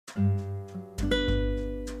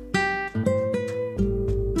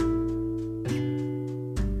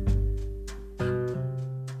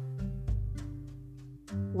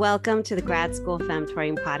Welcome to the Grad School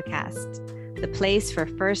Femtoring Podcast, the place for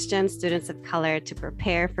first-gen students of color to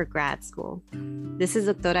prepare for grad school. This is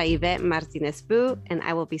Doctora Yvette Martinez-Fu, and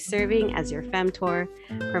I will be serving as your femtor,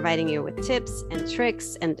 providing you with tips and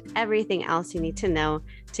tricks and everything else you need to know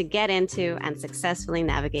to get into and successfully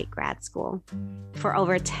navigate grad school. For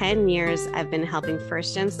over 10 years, I've been helping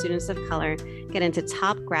first-gen students of color get into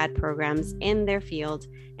top grad programs in their field,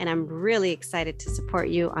 and I'm really excited to support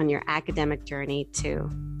you on your academic journey too.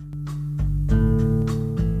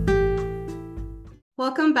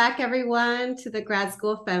 Welcome back, everyone, to the Grad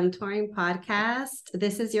School Femtoring Podcast.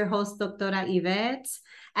 This is your host, Doctora Yvette,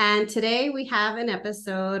 and today we have an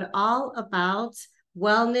episode all about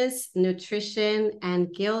wellness, nutrition,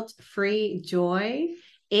 and guilt-free joy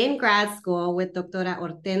in grad school with Doctora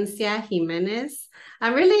Hortensia Jimenez.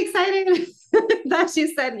 I'm really excited that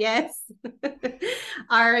she said yes.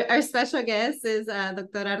 Our special guest is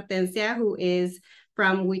Doctora Hortensia, who is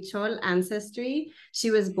from Huichol ancestry.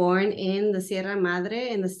 She was born in the Sierra Madre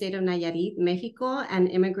in the state of Nayarit, Mexico, and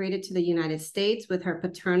immigrated to the United States with her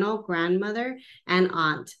paternal grandmother and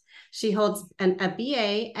aunt. She holds a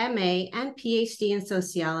BA, MA, and PhD in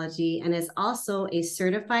sociology and is also a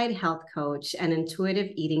certified health coach and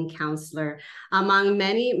intuitive eating counselor, among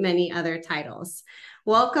many, many other titles.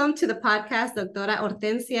 Welcome to the podcast, Doctora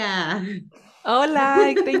Hortensia.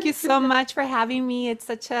 Hola, thank you so much for having me. It's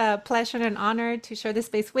such a pleasure and honor to share this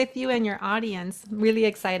space with you and your audience. I'm really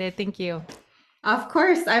excited. Thank you. Of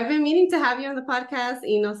course, I've been meaning to have you on the podcast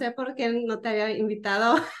y no sé por qué no te había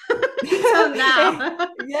invitado until now.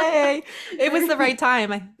 Yay! It was the right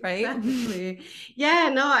time, right? Exactly. Yeah,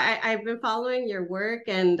 no, I've been following your work,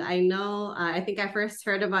 and I know, I think I first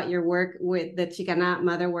heard about your work with the Chicana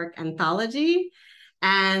Motherwork Anthology.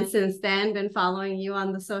 And since then, been following you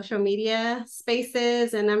on the social media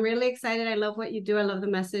spaces, and I'm really excited. I love what you do. I love the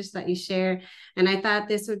message that you share. And I thought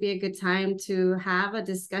this would be a good time to have a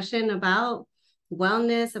discussion about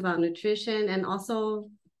wellness, about nutrition, and also,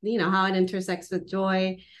 you know, how it intersects with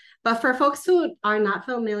joy. But for folks who are not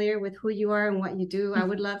familiar with who you are and what you do, I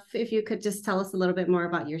would love if you could just tell us a little bit more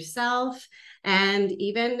about yourself, and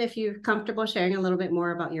even if you're comfortable sharing a little bit more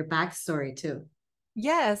about your backstory too.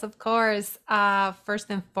 Yes, of course. First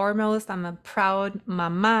and foremost, I'm a proud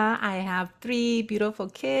mama. I have 3 beautiful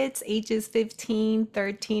kids, ages 15,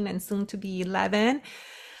 13, and soon to be 11.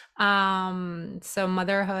 So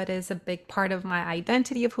motherhood is a big part of my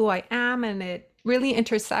identity of who I am, and it really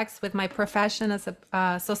intersects with my profession as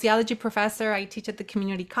a sociology professor. I teach at the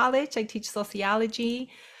community college. I teach sociology,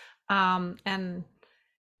 and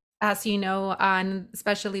as you know, and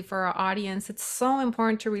especially for our audience, it's so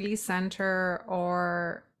important to really center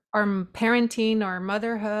our parenting or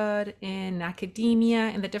motherhood in academia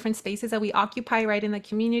and the different spaces that we occupy right in the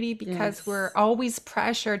community, because yes, we're always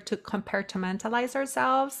pressured to compartmentalize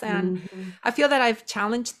ourselves. And I feel that I've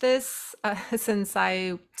challenged this since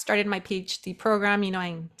I started my PhD program. You know,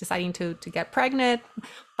 I'm deciding to get pregnant,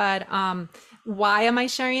 but why am I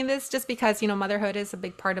sharing this? Just because, you know, motherhood is a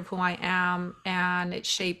big part of who I am, and it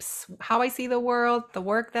shapes how I see the world, the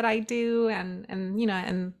work that I do, and you know,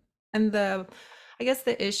 and the, I guess,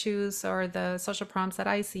 the issues or the social problems that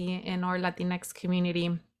I see in our Latinx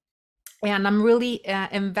community. And I'm really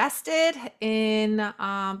invested in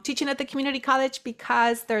teaching at the community college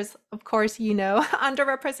because there's, of course, you know,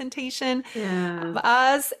 underrepresentation of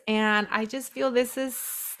us. And I just feel this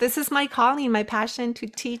is my calling, my passion to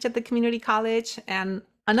teach at the community college. And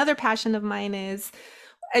another passion of mine is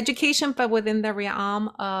education, but within the realm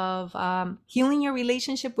of healing your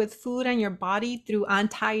relationship with food and your body through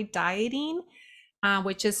anti-dieting.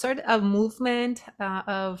 Which is sort of a movement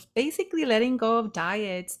of basically letting go of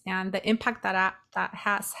diets. And the impact that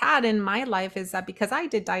has had in my life is that because I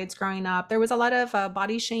did diets growing up, there was a lot of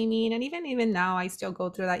body shaming. And even now, I still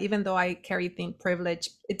go through that, even though I carry think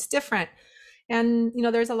privilege. It's different. And, you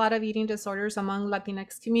know, there's a lot of eating disorders among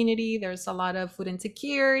Latinx community. There's a lot of food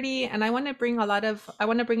insecurity. And I want to bring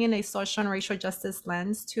in a social and racial justice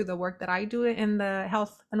lens to the work that I do in the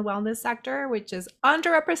health and wellness sector, which is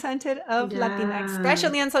underrepresented of Latinx,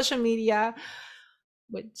 especially on social media,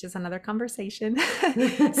 which is another conversation.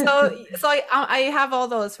 So I have all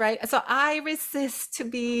those, right? So I resist to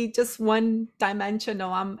be just one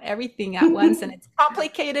dimensional. I'm everything at once, and it's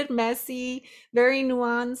complicated, messy, very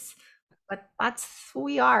nuanced. But that's who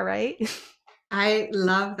we are, right? I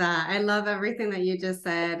love that. I love everything that you just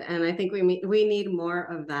said, and I think we need more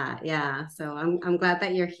of that. Yeah. So I'm glad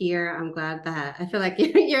that you're here. I'm glad that I feel like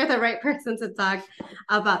you're the right person to talk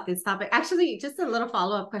about this topic. Actually, just a little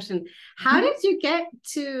follow-up question: how did you get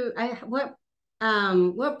to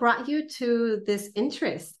what brought you to this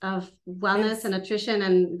interest of wellness and Yes. nutrition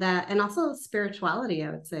and that, and also spirituality, I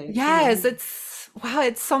would say Yes, too. it's wow,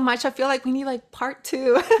 it's so much. I feel like we need like part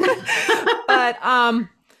two. But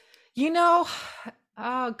you know,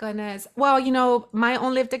 oh goodness. Well, my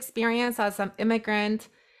own lived experience as an immigrant,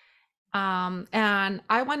 and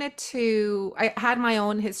I had my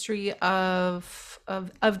own history of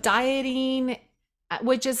dieting,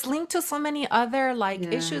 which is linked to so many other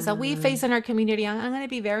like issues that we Yeah. face in our community. I'm going to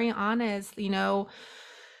be very honest,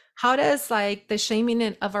 how does like the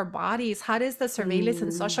shaming of our bodies, how does the surveillance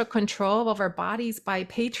and Mm, social control of our bodies by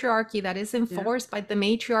patriarchy that is yeah. enforced by the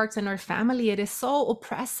matriarchs in our family, it is so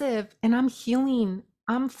oppressive. And I'm healing.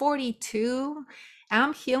 I'm 42.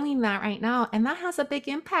 I'm healing that right now. And that has a big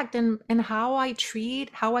impact in how I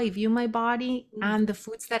treat, how I view my body and the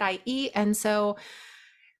foods that I eat. And so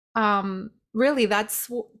really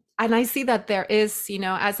and I see that there is,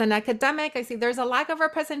 as an academic, I see there's a lack of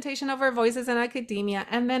representation of our voices in academia.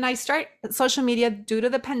 And then I start social media due to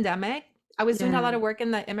the pandemic. I was doing a Yeah. lot of work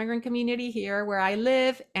in the immigrant community here where I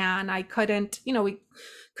live, and I couldn't, we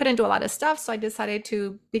couldn't do a lot of stuff. So I decided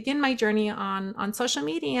to begin my journey on social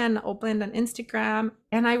media and opened an Instagram.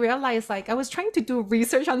 And I realized like I was trying to do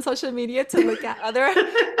research on social media to look at other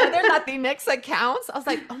Latinx accounts. I was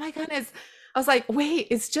like, oh my goodness. I was like, wait,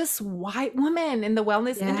 it's just white women in the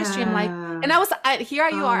wellness industry. I'm like, Yeah. and here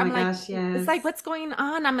you Oh are. my I'm like, gosh, it's yes. like, what's going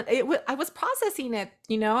on? I was processing it,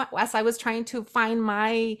 as I was trying to find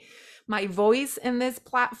my voice in this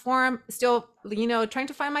platform, still, trying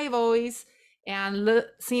to find my voice and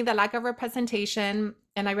seeing the lack of representation.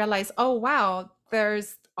 And I realized, oh, wow,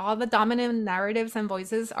 there's all the dominant narratives and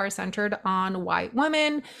voices are centered on white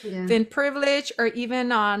women, Yeah. thin privilege, or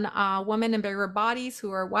even on women in bigger bodies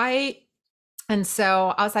who are white. And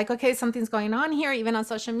so I was like, okay, something's going on here, even on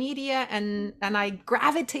social media. And I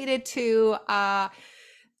gravitated to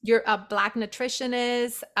you're a Black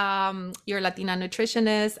nutritionist, you're Latina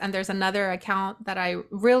nutritionist, and there's another account that I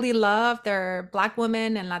really love. They're Black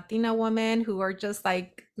women and Latina women who are just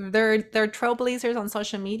like they're trailblazers on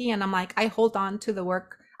social media, and I'm like, I hold on to the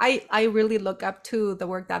work. I really look up to the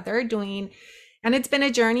work that they're doing, and it's been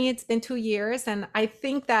a journey. It's been 2 years, and I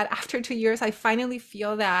think that after 2 years, I finally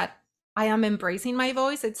feel that I am embracing my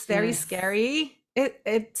voice. It's very Yes. scary.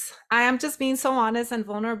 I am just being so honest and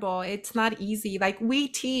vulnerable. It's not easy. Like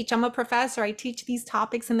I'm a professor, I teach these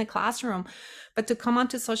topics in the classroom, but to come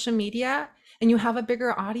onto social media and you have a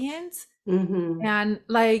bigger audience Mm-hmm. and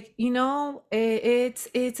like,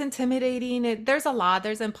 it's intimidating. There's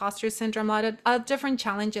imposter syndrome, a lot of different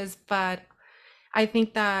challenges, but I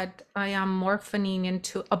think that I am morphing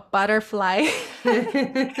into a butterfly.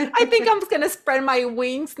 I think I'm gonna spread my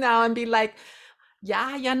wings now and be like,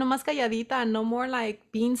 ya no más calladita, no more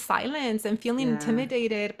like being silenced and feeling Yeah.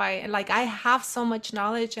 intimidated by like I have so much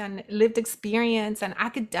knowledge and lived experience and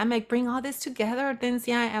academic, bring all this together,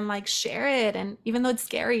 Atencia, and like share it. And even though it's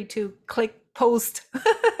scary to click post,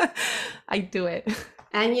 I do it.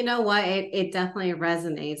 And you know what? It definitely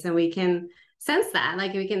resonates, and we can sense that.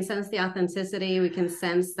 Like we can sense the authenticity. We can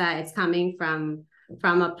sense that it's coming from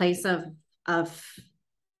a place of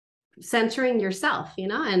centering yourself,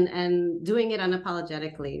 and doing it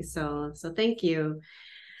unapologetically. So thank you.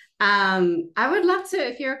 I would love to,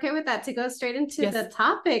 if you're okay with that, to go straight into the Yes.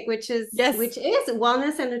 topic, which is Yes. which is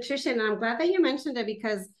wellness and nutrition. And I'm glad that you mentioned it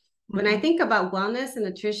because when I Mhm. think about wellness and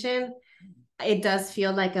nutrition, it does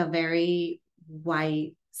feel like a very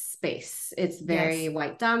white space. It's very Yes.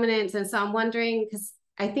 white dominant. And so I'm wondering, because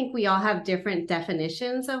I think we all have different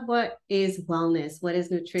definitions of what is wellness, what is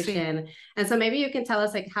Sí. nutrition. And so maybe you can tell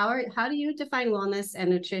us like how do you define wellness and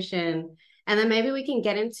nutrition? And then maybe we can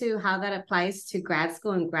get into how that applies to grad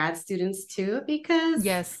school and grad students too, because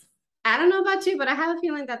Yes. I don't know about you, but I have a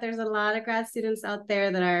feeling that there's a lot of grad students out there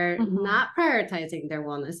that are Mhm. not prioritizing their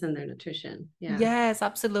wellness and their nutrition. Yeah. Yes,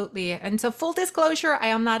 absolutely. And so, full disclosure, I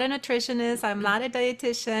am not a nutritionist. I'm not a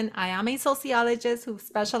dietitian. I am a sociologist who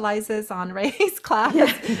specializes on race, class,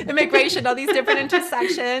 Yeah. immigration, all these different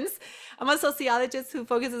intersections. I'm a sociologist who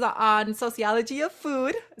focuses on sociology of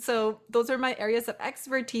food. So, those are my areas of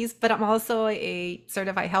expertise, but I'm also a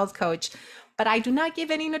certified health coach. But I do not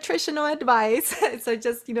give any nutritional advice. So,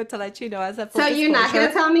 just, to let you know, as a full So you're not gonna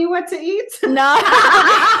disclosure. tell me what to eat? No,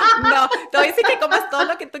 no, te voy a decir que comas todo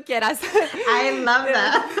lo que tú quieras. I love Yeah.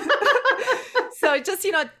 that. So just,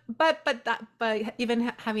 but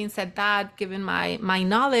even having said that, given my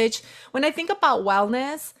knowledge, when I think about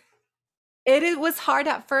wellness, it was hard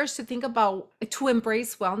at first to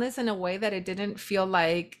embrace wellness in a way that it didn't feel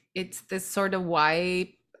like it's this sort of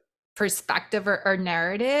white perspective or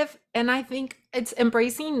narrative. And I think it's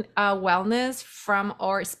embracing wellness from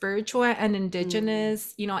our spiritual and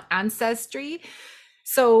indigenous, ancestry.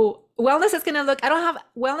 So wellness is going to look, I don't have,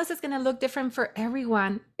 wellness is going to look different for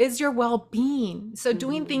everyone. Is your well-being. So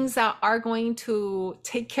doing things that are going to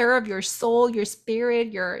take care of your soul, your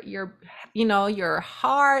spirit, your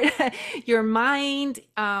heart, your mind,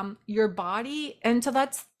 your body. And so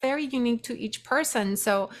that's very unique to each person.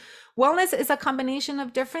 So wellness is a combination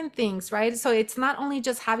of different things, right? So it's not only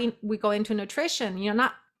just we go into nutrition,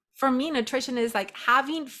 not, for me, nutrition is like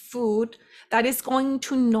having food that is going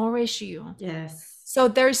to nourish you. Yes. So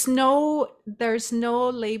there's no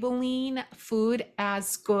labeling food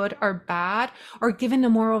as good or bad or given a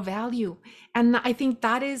moral value. And I think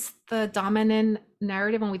that is the dominant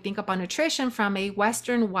narrative when we think about nutrition from a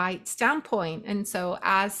Western white standpoint. And so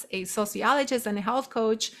as a sociologist and a health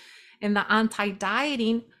coach in the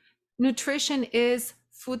anti-dieting, nutrition is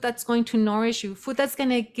food that's going to nourish you, food that's going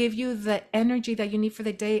to give you the energy that you need for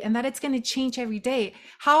the day, and that it's going to change every day.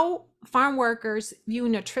 How farm workers view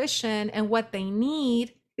nutrition and what they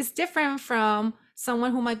need is different from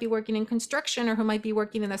someone who might be working in construction or who might be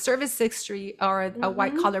working in the service industry or a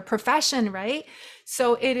white collar profession, right?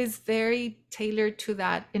 So it is very tailored to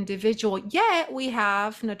that individual. Yet we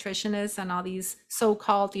have nutritionists and all these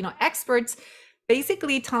so-called, experts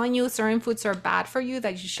basically telling you certain foods are bad for you,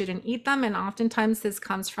 that you shouldn't eat them. And oftentimes this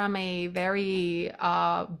comes from a very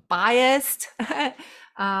biased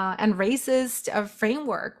and racist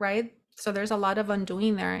framework, right? So there's a lot of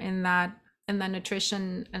undoing there in the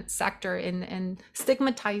nutrition sector, in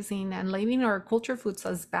stigmatizing and labeling our culture foods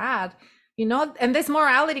as bad, and this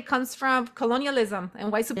morality comes from colonialism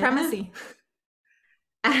and white supremacy.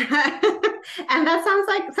 And that sounds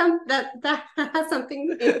like that has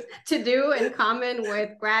something to do in common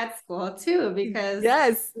with grad school too, because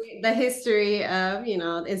yes, the history of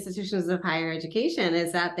institutions of higher education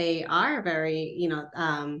is that they are very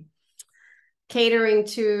catering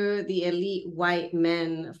to the elite white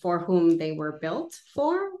men for whom they were built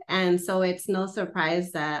for. And so it's no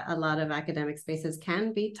surprise that a lot of academic spaces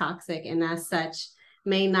can be toxic, and as such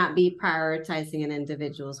may not be prioritizing an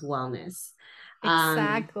individual's wellness.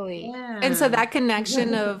 Exactly. And so that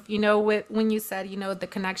connection of, with when you said, the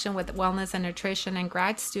connection with wellness and nutrition and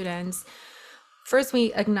grad students, first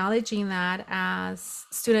we acknowledging that as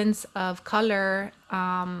students of color,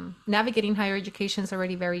 navigating higher education is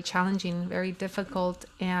already very challenging, very difficult.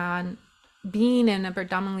 And being in a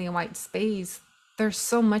predominantly white space, there's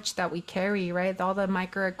so much that we carry, right? All the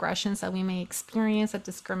microaggressions that we may experience, the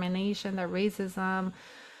discrimination, the racism,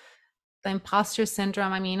 the imposter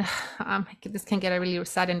syndrome. I mean, this can get really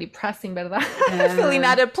sad and depressing, but feeling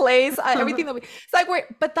out of place, everything that it's like,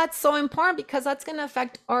 but that's so important because that's going to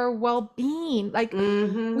affect our well-being. Like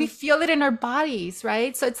we feel it in our bodies,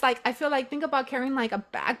 right? So it's like, I feel like, think about carrying like a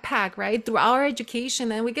backpack, right? Through our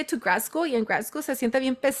education, and we get to grad school, and grad school se siente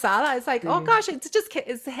bien pesada. It's like, oh gosh, it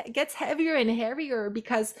gets heavier and heavier,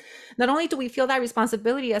 because not only do we feel that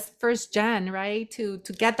responsibility as first gen, right? To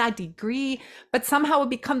get that degree, but somehow we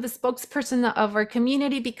become the spokesperson of our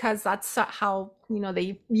community, because that's how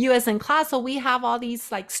they view us in class. So we have all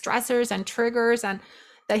these like stressors and triggers and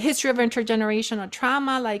the history of intergenerational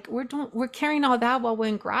trauma. Like we're carrying all that while we're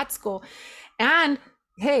in grad school. And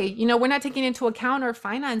hey, we're not taking into account our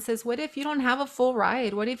finances. What if you don't have a full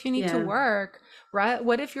ride? What if you need to work, right?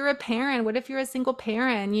 What if you're a parent? What if you're a single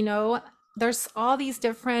parent? There's all these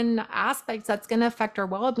different aspects that's going to affect our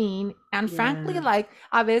well-being. And frankly, like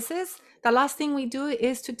a veces, the last thing we do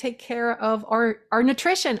is to take care of our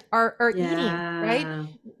nutrition, our eating, right?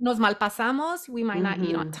 Nos malpasamos. We might not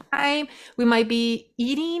eat on time. We might be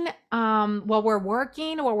eating while we're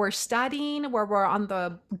working, while we're studying, while we're on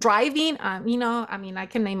the driving. I mean, I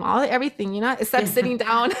can name everything, except sitting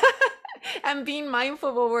down and being mindful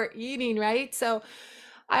of what we're eating, right? So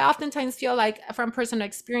I oftentimes feel like, from personal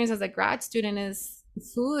experience as a grad student, is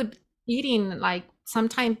food eating like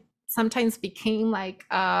sometimes became like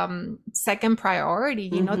second priority,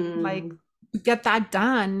 like get that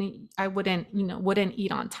done. I wouldn't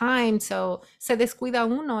eat on time. So se descuida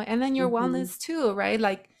uno. And then your wellness too, right?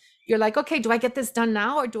 Like you're like, okay, do I get this done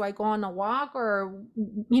now, or do I go on a walk, or,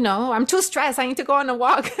 I'm too stressed, I need to go on a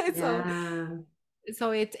walk.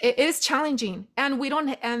 So it is challenging,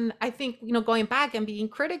 and I think, going back and being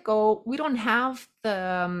critical, we don't have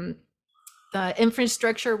the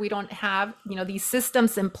infrastructure, we don't have, these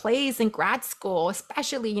systems in place in grad school,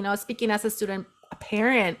 especially, speaking as a student, a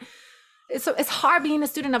parent. So it's hard being a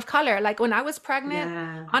student of color. Like when I was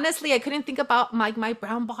pregnant, honestly, I couldn't think about my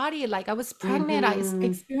brown body. Like I was pregnant, I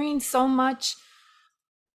experienced so many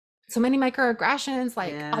microaggressions,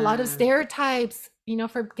 like a lot of stereotypes,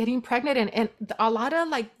 for getting pregnant, and a lot of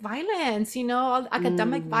like violence,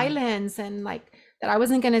 academic Mm. violence, and like that I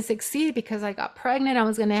wasn't going to succeed because I got pregnant, I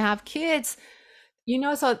was going to have kids,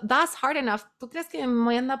 so that's hard enough. ¿Tú crees que me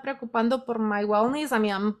voy a andar preocupando por my wellness? I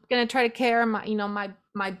mean, I'm going to try to care my,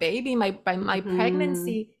 my baby, my Mm-hmm.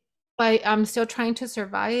 pregnancy, but I'm still trying to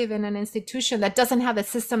survive in an institution that doesn't have the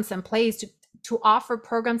systems in place to offer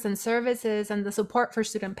programs and services and the support for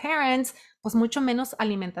student parents, pues mucho menos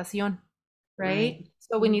alimentación, right? Right.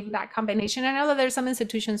 So we need that combination. I know that there's some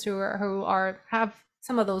institutions who have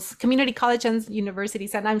some of those community college and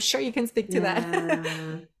universities, and I'm sure you can speak to that.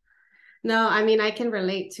 Yeah. No, I mean, I can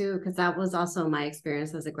relate too, because that was also my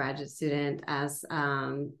experience as a graduate student, as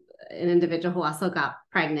an individual who also got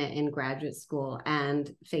pregnant in graduate school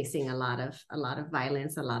and facing a lot of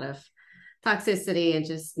violence, a lot of toxicity, and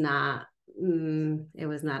just not it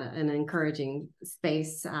was not an encouraging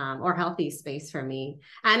space or healthy space for me.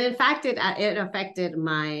 And in fact, it affected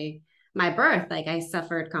my birth. Like, I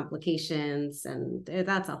suffered complications, and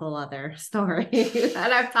that's a whole other story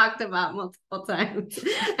that I've talked about multiple times.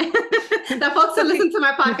 The folks who listen to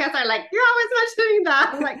my podcast are like, "You're always mentioning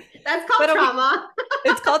that." I'm like, that's called But trauma.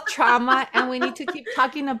 it's called trauma, and we need to keep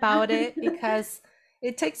talking about it because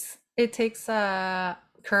it takes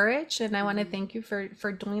courage, and I want to thank you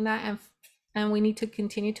for doing that, and we need to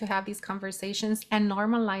continue to have these conversations and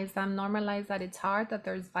normalize them, normalize that it's hard, that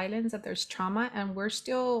there's violence, that there's trauma, and we're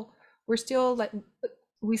still like,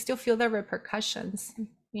 we still feel the repercussions,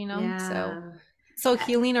 Yeah. so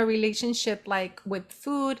healing a relationship like with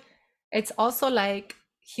food, it's also like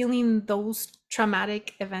healing those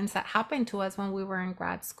traumatic events that happened to us when we were in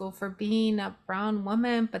grad school, for being a brown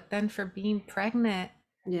woman, but then for being pregnant,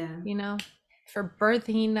 Yeah. for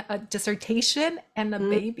birthing a dissertation and a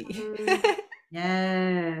baby. Mhm.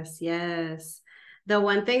 Yes, yes. The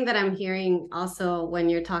one thing that I'm hearing also when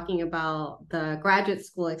you're talking about the graduate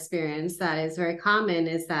school experience that is very common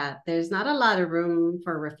is that there's not a lot of room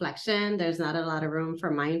for reflection. There's not a lot of room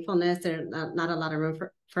for mindfulness. There's not a lot of room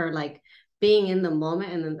for like being in the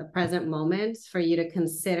moment and in the present moment for you to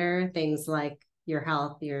consider things like your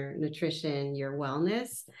health, your nutrition, your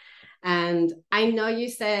wellness. And I know you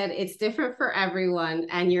said it's different for everyone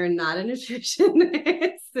and you're not a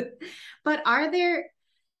nutritionist, but are there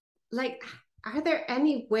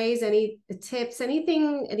any ways, any tips,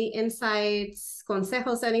 anything, any insights,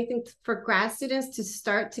 consejos, anything for grad students to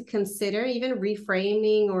start to consider, even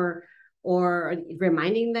reframing or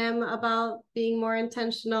reminding them about being more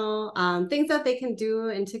intentional, things that they can do,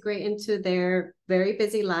 integrate into their very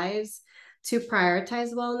busy lives to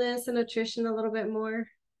prioritize wellness and nutrition a little bit more?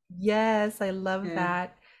 Yes, I love Yeah.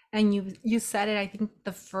 that. And you said it. I think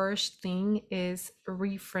the first thing is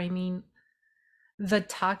reframing the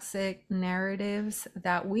toxic narratives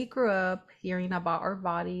that we grew up hearing about our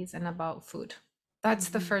bodies and about food. That's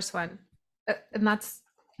the Mhm. first one. And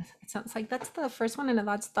it sounds like that's the first one, and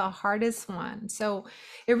that's the hardest one. So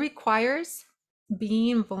it requires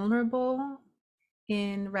being vulnerable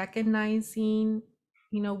in recognizing,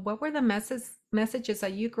 what were the messages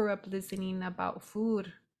that you grew up listening about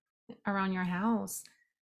food around your house,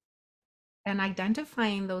 and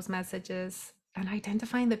identifying those messages and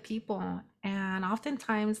identifying the people. And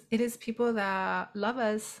oftentimes it is people that love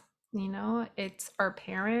us, it's our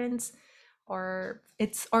parents, or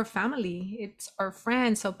it's our family, it's our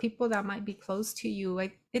friends, so people that might be close to you.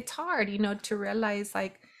 Like, it's hard, to realize,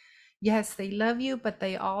 like, yes, they love you, but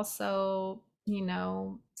they also,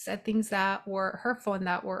 said things that were hurtful and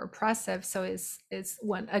that were oppressive. So it's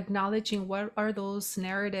when acknowledging what are those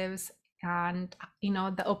narratives, and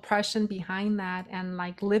the oppression behind that, and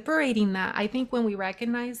like liberating that. I think when we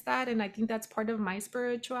recognize that, and I think that's part of my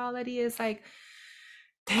spirituality, is like,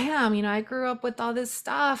 damn, I grew up with all this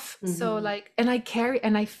stuff. So Mhm. like, and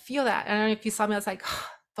I feel that. I don't know if you saw me, I was like,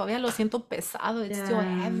 todavía lo siento pesado, it's still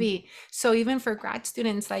Yeah. heavy. So even for grad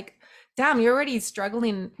students, like, damn, you're already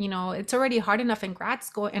struggling, it's already hard enough in grad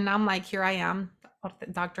school. And I'm like, here I am,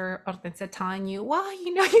 Dr. Hortensia, telling you, well,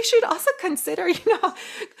 you should also consider,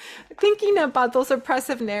 thinking about those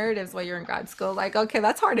oppressive narratives while you're in grad school. Like, okay,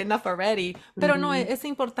 that's hard enough already. Pero no, Mhm. es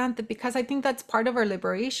importante, because I think that's part of our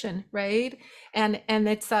liberation, right? And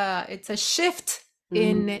it's a shift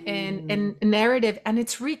in Mhm. narrative, and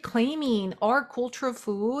it's reclaiming our cultural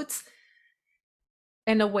foods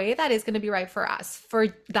in a way that is going to be right for us, for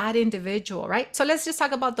that individual, right? So let's just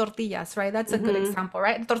talk about tortillas, right? That's a good Mhm. example,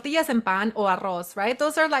 right? Tortillas en pan o arroz, right?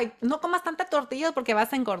 Those are like, no comas tanta tortilla porque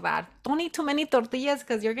vas a engordar. Don't eat too many tortillas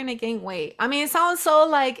because you're going to gain weight. I mean, it sounds so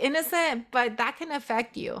like innocent, but that can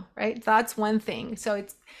affect you, right? That's one thing. So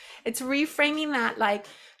it's reframing that, like,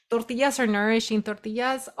 tortillas are nourishing,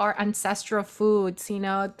 tortillas are ancestral foods,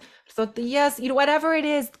 tortillas, whatever it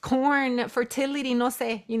is, corn, fertility, no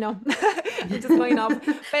sé, I'm just going off.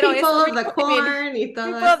 Pero People es of really the what I mean. corn y todo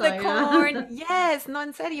People of eso, the yeah. corn. Yes, no,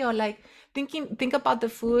 en serio. Like think about the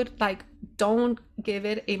food, like don't give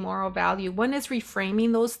it a moral value. One is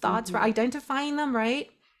reframing those thoughts, right? Mhm. Identifying them, right?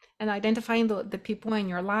 And identifying the people in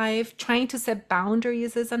your life. Trying to set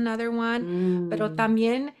boundaries is another one. Pero Mm.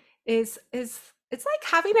 también is it's like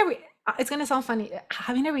having it's gonna sound funny,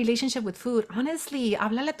 having a relationship with food. Honestly,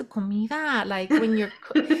 háblale a tu comida. Like when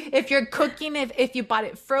if you're cooking, if you bought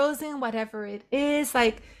it frozen, whatever it is,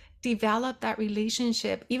 like develop that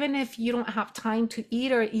relationship. Even if you don't have time to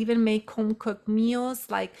eat or even make home cooked meals,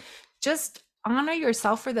 like just honor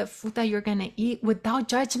yourself for the food that you're gonna eat without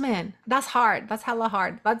judgment. That's hard. That's hella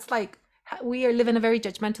hard. That's like we are living in a very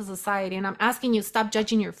judgmental society, and I'm asking you, stop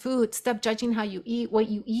judging your food, stop judging how you eat, what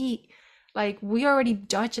you eat. Like we already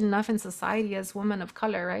judge enough in society as women of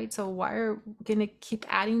color, right? So why are we gonna keep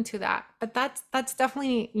adding to that? But that's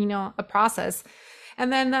definitely, a process.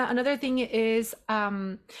 And then another thing is,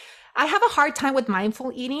 I have a hard time with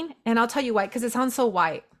mindful eating, and I'll tell you why, because it sounds so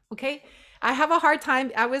white. Okay, I have a hard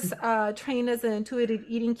time. I was trained as an intuitive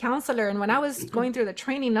eating counselor, and when I was going through the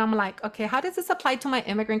training, I'm like, okay, how does this apply to my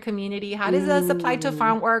immigrant community? How does this apply to Mm.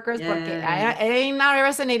 farm workers? Porque Yes. it ain't not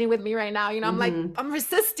resonating with me right now. I'm like, Mhm. I'm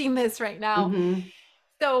resisting this right now. Mhm.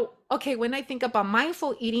 So, okay, when I think about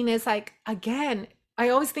mindful eating, is like, again, I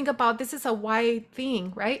always think about this is a wide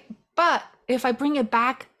thing, right? But if I bring it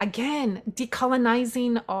back again,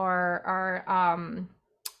 decolonizing our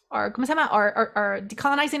 ¿cómo se llama? Our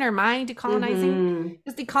decolonizing our mind, decolonizing Mhm.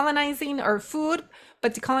 is decolonizing our food,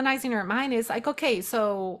 but decolonizing our mind is like, okay,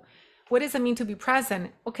 so what does it mean to be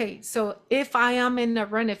present? Okay, so if I am in a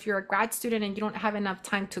run, if you're a grad student and you don't have enough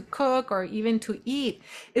time to cook or even to eat,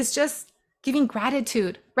 it's just giving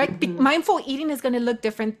gratitude, right? Mhm. Mindful eating is going to look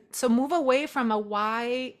different. So move away from a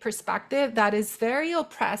why perspective that is very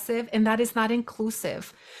oppressive and that is not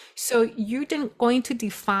inclusive. So you're going to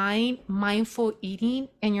define mindful eating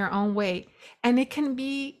in your own way. And it can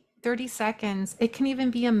be 30 seconds, it can even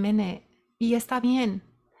be a minute. Y está bien.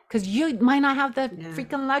 Because you might not have the Yeah.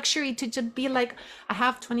 freaking luxury to just be like, I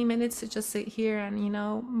have 20 minutes to just sit here and,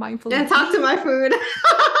 mindfully And talk to eat. my food.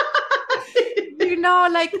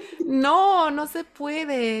 Like, no, no se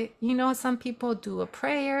puede. Some people do a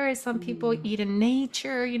prayer, some people Mm. eat in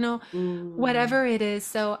nature, Mm. whatever it is.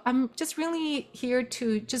 So I'm just really here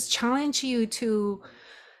to just challenge you to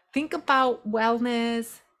think about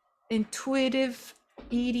wellness, intuitive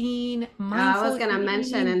eating, I was mindful gonna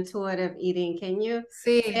mention eating. intuitive eating. Can you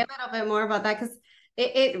say a Sí, little bit more about that? Because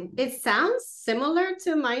it sounds similar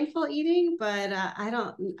to mindful eating, but I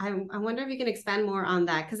don't. I wonder if you can expand more on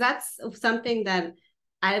that because that's something that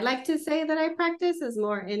I'd like to say that I practice is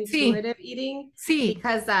more sí, intuitive eating. sí.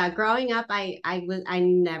 Because growing up, I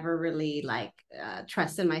never really like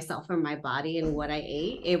trusted myself or my body and what I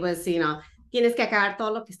ate. It was tienes que acabar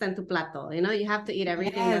todo lo que está en tu plato. You have to eat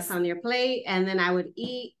everything that's Yes, on your plate. And then I would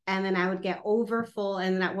eat, and then I would get over full.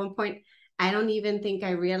 And then at one point, I don't even think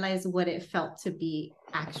I realized what it felt to be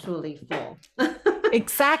actually full.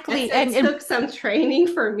 exactly. It And took some training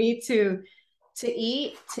for me to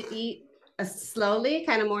eat slowly,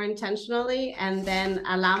 kind of more intentionally, and then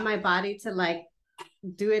allow my body to like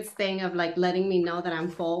do its thing of like letting me know that I'm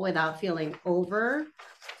full without feeling over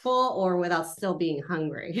full or without still being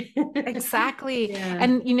hungry. exactly. Yeah.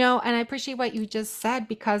 And I appreciate what you just said,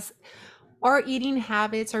 because our eating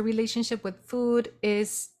habits, our relationship with food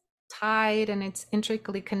is tied and it's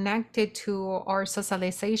intricately connected to our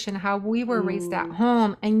socialization, how we were raised at Mm,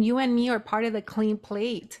 home. And you and me are part of the clean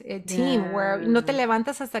plate team, where no te yeah.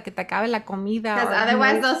 levantas hasta que te acabe la comida, Because or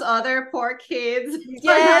otherwise, those other poor kids are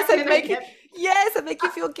yes, not and gonna make it, get. yes, and make you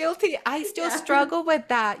feel guilty. I still Yeah. struggle with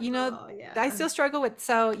that, Oh I yeah. still struggle with,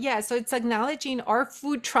 so yeah, so it's acknowledging our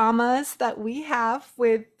food traumas that we have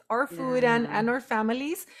with our food and Yeah. our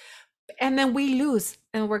families. And then we lose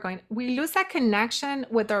that connection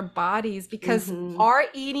with our bodies, because Mm-hmm. our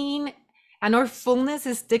eating and our fullness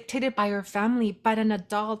is dictated by our family, by an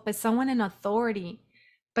adult, by someone in authority.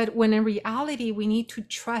 But when in reality, we need to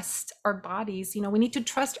trust our bodies. We need to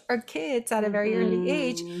trust our kids at a very early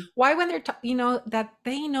age. Mm-hmm. Why, when that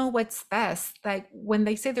they know what's best. Like when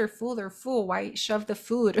they say they're full, they're full. Why shove the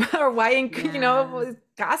food? Or why, Yeah.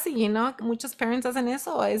 casi, muchos parents hacen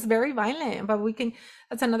eso. It's very violent, but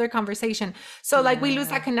that's another conversation. So like we lose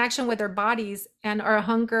Yeah. that connection with our bodies and our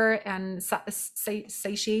hunger and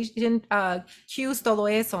satiation cues, todo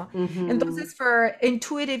eso. Mm-hmm. Entonces, for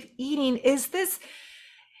intuitive eating, is this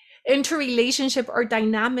interrelationship or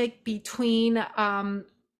dynamic between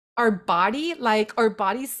our body, like our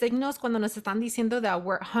body signals cuando nos están diciendo that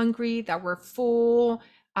we're hungry, that we're full,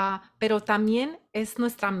 Pero también es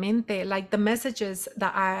nuestra mente, like the messages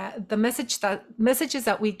that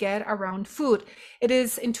we get around food. It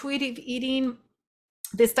is intuitive eating,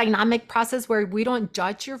 this dynamic process where we don't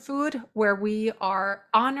judge your food, where we are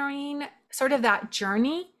honoring sort of that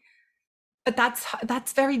journey. But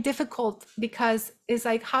that's very difficult, because it's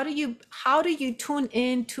like, how do you tune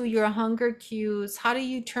into your hunger cues? How do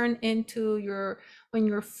you turn into your, when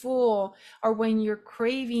you're full, or when you're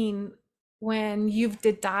craving, when you've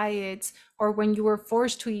did diets, or when you were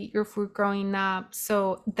forced to eat your food growing up?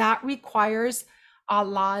 So that requires a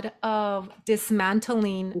lot of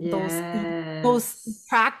dismantling those Yes.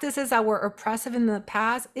 practices that were oppressive in the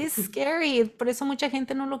past. Is scary. Por eso mucha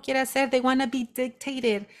gente no lo quiere hacer. They want to be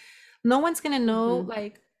dictated. No one's gonna know, Mhm.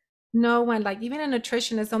 like, no one, like, even a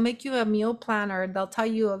nutritionist, they'll make you a meal plan, or they'll tell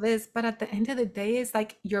you all this, but at the end of the day, it's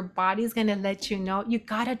like your body's gonna let you know. You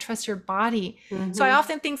gotta trust your body. So I Mhm.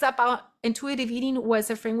 often think about intuitive eating was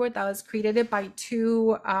a framework that was created by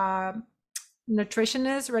two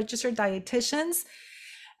nutritionists, registered dietitians,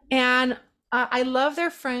 and I love their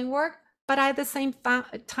framework. But at the same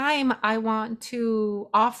time, I want to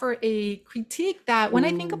offer a critique that when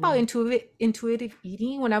I think about Mm. intuitive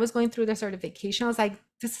eating, when I was going through the certification, I was like,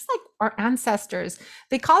 this is like our ancestors.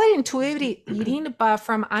 They call it intuitive eating, but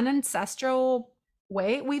from an ancestral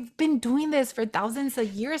way, we've been doing this for thousands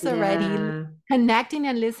of years already, Yeah. connecting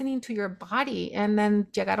and listening to your body. And then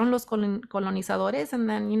llegaron los colonizadores, and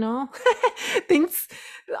then, things,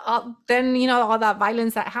 then, all that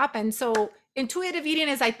violence that happened. So intuitive eating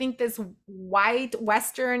is, I think, this white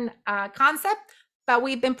Western concept, but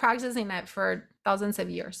we've been practicing it for thousands of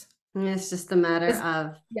years. It's just a matter It's,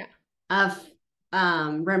 yeah. of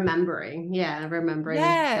remembering Yes.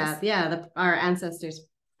 that, yeah, our ancestors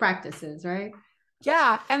practices, right?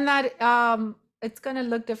 Yeah, and that it's gonna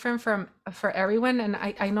look different for everyone. And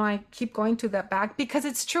I know I keep going to that back, because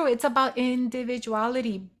it's true. It's about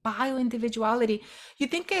individuality, bio-individuality. You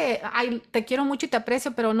think que I te quiero mucho y te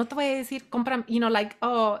aprecio, pero no te voy a decir, compra, like,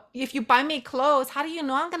 oh, if you buy me clothes, how do you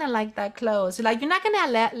know I'm gonna like that clothes? Like, you're not gonna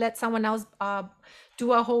let someone else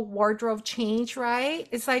do a whole wardrobe change, right?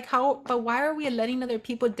 It's like, but why are we letting other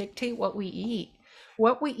people dictate what we eat?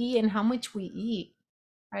 What we eat and how much we eat,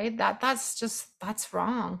 right? That's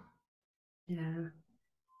wrong. Yeah.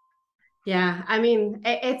 Yeah, I mean,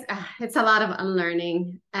 it's a lot of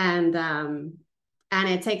unlearning, and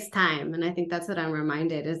it takes time. And I think that's what I'm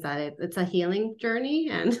reminded, is that it's a healing journey,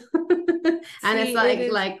 and and it's See, it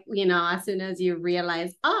is. like, as soon as you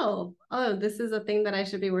realize, oh, this is a thing that I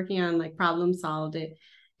should be working on, like problem solved,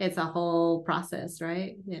 it's a whole process,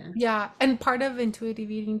 right? Yeah. Yeah, and part of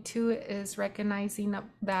intuitive eating too is recognizing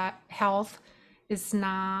that health is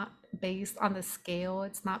not based on the scale.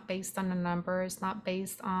 It's not based on the number. It's not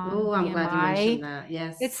based on Oh, I'm glad you mentioned BMI. that.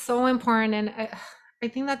 It's Yes. so important, and I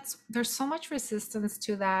think there's so much resistance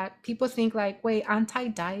to that. People think like, wait,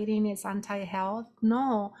 anti-dieting is anti-health.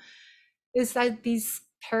 No, it's like these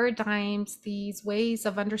paradigms, these ways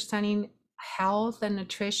of understanding health and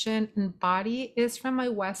nutrition and body is from a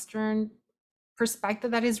Western perspective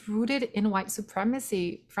that is rooted in white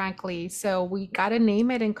supremacy, frankly. So we got to name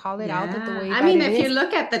it and call it out that the Yeah. way I that mean, it if you is.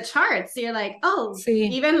 look at the charts, you're like, oh, See,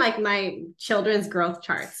 even like my children's growth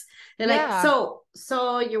charts. They're like, yeah.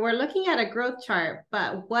 so you were looking at a growth chart,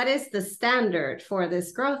 but what is the standard for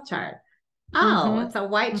this growth chart? Oh, Mm-hmm. it's a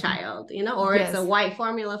white Mm-hmm. child, or it's a Yes. white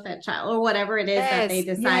formula fed child, or whatever it is that they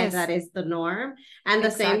Yes. decide that Yes. is the norm. And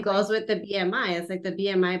the same Exactly. goes with the BMI. It's like the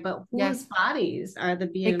BMI, but whose Yes. bodies are the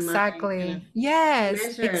BMI kind of Exactly. Yes,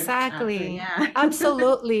 measured after? exactly. Yeah.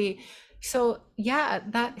 Absolutely. So, yeah,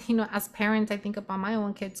 that, as parents, I think about my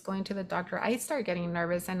own kids going to the doctor. I start getting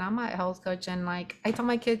nervous, and I'm a health coach, and like I tell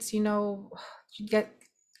my kids, you get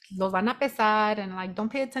los van a pesar, and like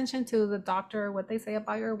don't pay attention to the doctor, what they say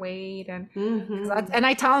about your weight, and Hmm.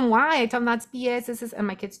 I tell them why. I tell them that's BS. This is, and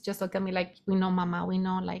my kids just look at me like, we know, mama, we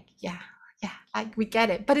know, like, yeah, yeah, like we get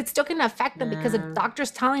it, but it's still gonna affect them because the Yeah.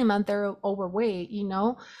 doctor's telling them they're overweight.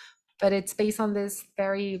 But it's based on this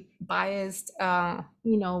very biased,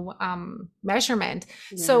 measurement.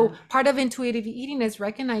 So Yeah. part of intuitive eating is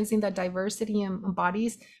recognizing that diversity in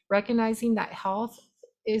bodies, recognizing that health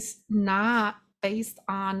is not based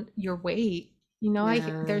on your weight. Yeah.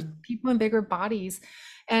 There's people in bigger bodies,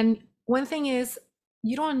 and one thing is,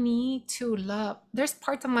 you don't need to love. There's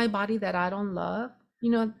parts of my body that I don't love.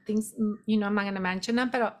 Things. I'm not gonna mention them,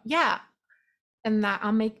 but yeah, and that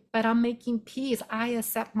I'm making peace. I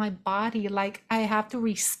accept my body. Like, I have to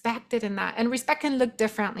respect it in that. And respect can look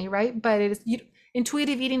differently, right? But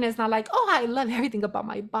Intuitive eating is not like, oh, I love everything about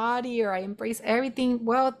my body or I embrace everything.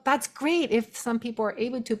 Well, that's great if some people are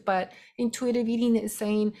able to, but intuitive eating is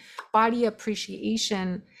saying body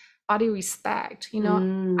appreciation, body respect.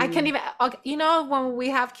 I can't even, when we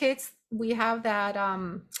have kids, we have that,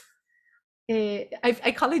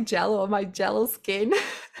 I call it jello, my jello skin.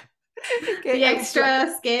 The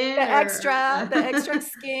extra skin The extra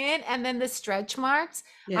skin, and then the stretch marks.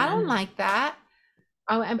 I don't like that.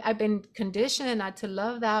 I've been conditioned not to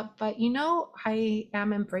love that, but I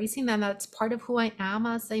am embracing that. That's part of who I am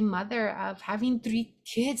as a mother of having 3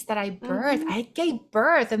 kids that I birthed. I gave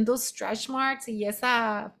birth, and those stretch marks,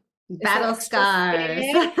 battle scars.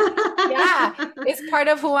 Yeah, it's part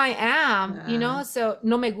of who I am, so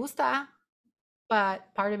no me gusta.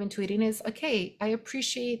 But part of intuiting is, okay, I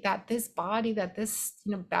appreciate that this body, that this,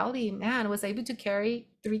 belly man was able to carry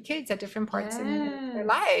 3 kids at different parts in their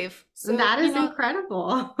life. So that is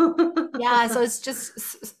incredible. Yeah, so it's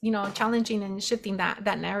just, challenging and shifting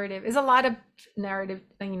that narrative. Is a lot of narrative,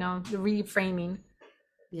 the reframing.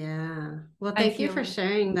 Yeah. Well, thank you for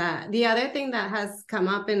sharing that. The other thing that has come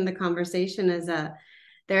up in the conversation is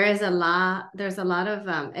there's a lot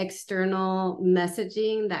of external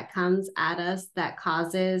messaging that comes at us that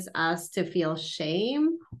causes us to feel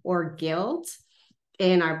shame or guilt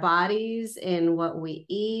in our bodies, in what we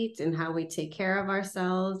eat and how we take care of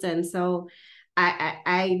ourselves. And so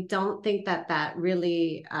I don't think that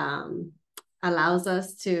really allows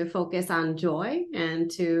us to focus on joy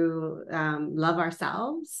and to love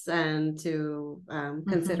ourselves and to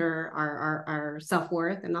consider our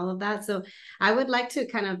self-worth and all of that. So I would like to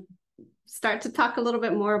kind of start to talk a little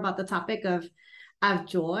bit more about the topic of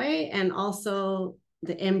joy, and also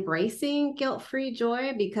the embracing guilt-free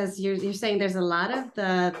joy, because you're saying there's a lot of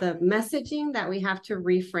the messaging that we have to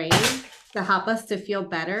reframe to help us to feel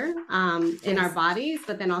better in our bodies,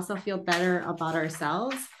 but then also feel better about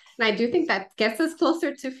ourselves. And I do think that gets us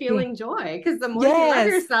closer to feeling joy, because the more you love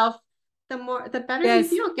yourself, the better you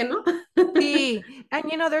feel, ¿no? Sí. And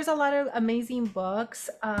there's a lot of amazing books.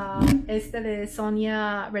 De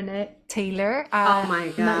Sonia Renee Taylor. Oh my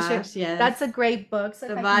gosh, yes. That's a great book. So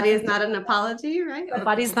The Body is Not an Apology, right? The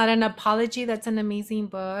Body is Not an Apology. That's an amazing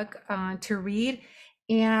book to read.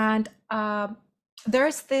 And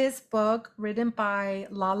there's this book written by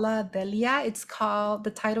Lala Delia.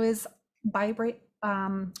 The title is Vibrate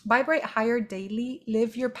Higher Daily,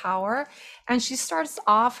 Live Your Power. And she starts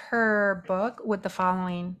off her book with the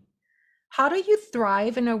following: how do you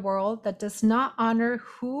thrive in a world that does not honor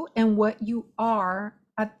who and what you are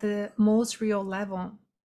at the most real level?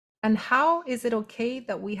 And how is it okay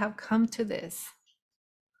that we have come to this?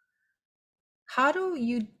 How do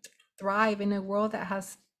you thrive in a world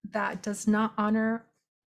that does not honor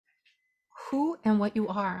who and what you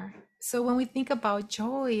are? So when we think about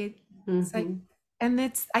joy, it's like, and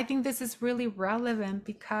I think this is really relevant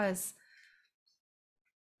because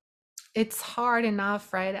it's hard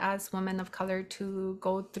enough, right, as women of color to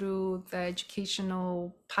go through the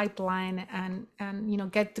educational pipeline and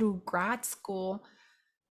get through grad school.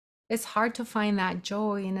 It's hard to find that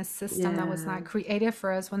joy in a system that was not created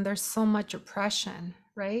for us when there's so much oppression,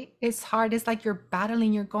 right? It's hard. It's like you're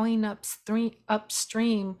battling, you're going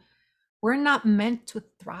upstream. We're not meant to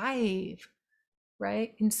thrive,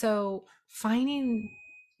 right? And so finding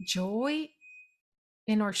joy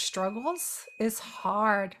in our struggles is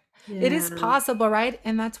hard. It is possible, right?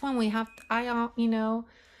 And that's when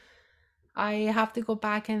I have to go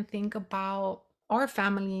back and think about our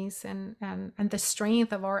families and the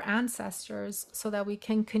strength of our ancestors so that we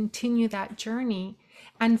can continue that journey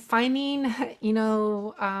and finding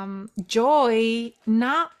joy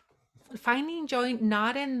not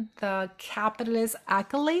in the capitalist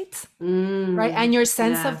accolades, right, and your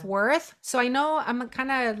sense of worth. So I know I'm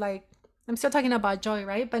kind of like, I'm still talking about joy,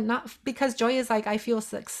 right? But not because joy is like I feel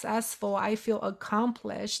successful, I feel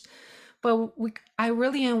accomplished. But I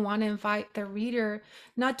really want to invite the reader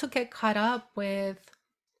not to get caught up with,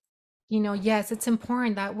 yes, it's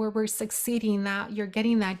important that we're succeeding, that you're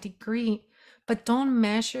getting that degree, but don't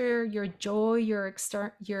measure your joy,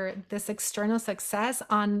 this external success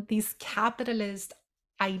on these capitalist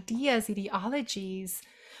ideologies.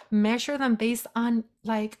 Measure them based on,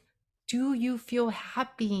 like, do you feel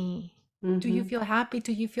happy? Do you feel happy?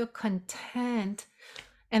 Do you feel content?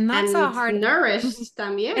 And that's a hard nourished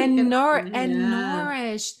también. And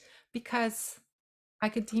nourished, because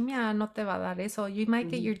academia no te va a dar eso. You might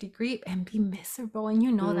get your degree and be miserable, and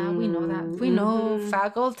we know that. We know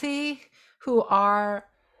faculty who are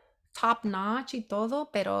top notch y todo,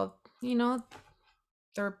 pero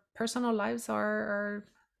their personal lives are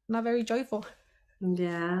not very joyful.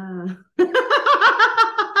 Yeah.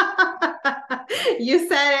 You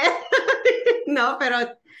said it. No, pero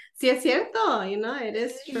sí es cierto. It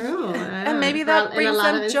is true. Yeah. And maybe that In a brings lot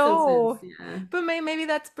of them instances. joy. Yeah. But maybe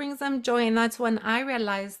that brings them joy. And that's when I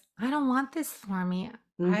realized I don't want this for me.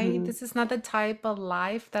 Mm-hmm. This is not the type of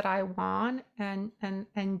life that I want,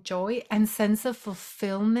 and joy and sense of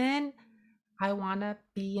fulfillment. I want to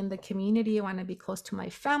be in the community. I want to be close to my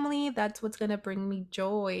family. That's what's going to bring me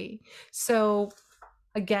joy. So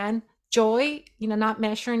again, joy, not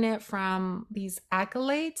measuring it from these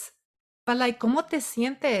accolades, but like, ¿cómo te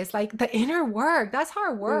sientes? Like the inner work, that's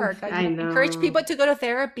hard work. I Encourage know. people to go to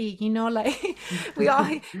therapy, like we all,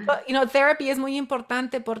 but, therapy is muy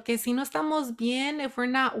importante porque si no estamos bien, if we're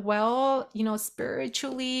not well,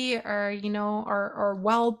 spiritually or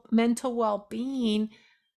mental well-being,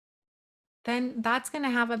 then that's going to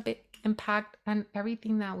have a big impact on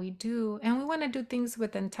everything that we do. And we want to do things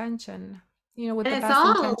with intention, with And the it's best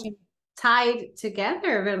all intention. tied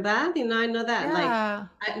together, ¿verdad? I know that Yeah.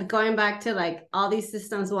 going back to all these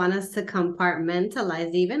systems want us to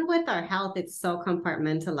compartmentalize. Even with our health, it's so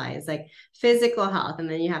compartmentalized, like physical health, and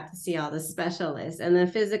then you have to see all the specialists, and then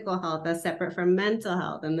physical health that's separate from mental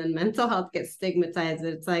health, and then mental health gets stigmatized.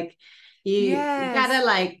 It's like you gotta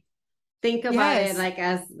Yes. think about it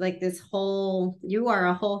Yes. as this whole, you are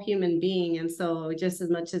a whole human being, and so just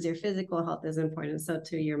as much as your physical health is important, so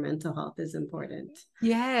too your mental health is important.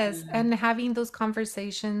 Yes. And having those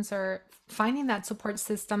conversations or finding that support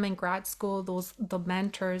system in grad school, the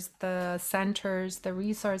mentors, the centers, the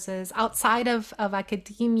resources outside of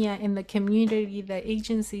academia, in the community, the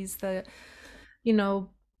agencies, the you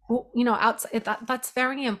know outside, that's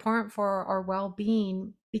very important for our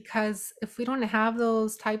well-being, because if we don't have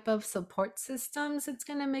those type of support systems, it's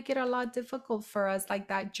going to make it a lot difficult for us. Like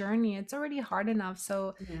that journey, it's already hard enough,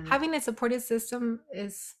 so having a supportive system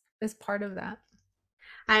is part of that.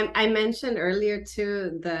 I mentioned earlier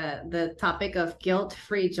too the topic of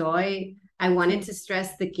guilt-free joy. I wanted to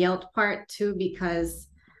stress the guilt part too, because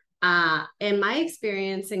in my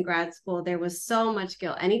experience in grad school, there was so much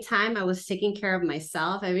guilt. Anytime I was taking care of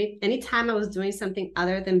myself, anytime I was doing something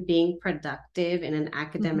other than being productive in an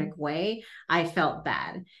academic way, I felt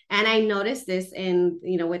bad. And I noticed this in,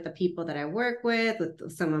 with the people that I work with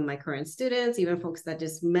some of my current students, even folks that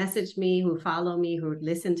just message me, who follow me, who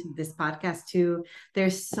listen to this podcast too.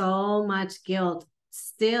 There's so much guilt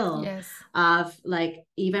still. Yes. Of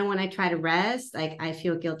even when I try to rest, I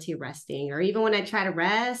feel guilty resting, or even when I try to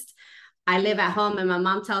rest, I live at home and my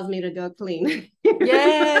mom tells me to go clean.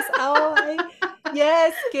 Yes.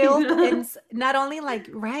 Yes, guilt. And not only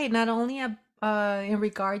not only in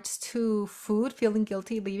regards to food, feeling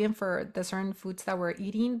guilty leaving for the certain foods that we're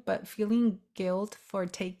eating, but feeling guilt for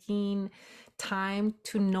taking time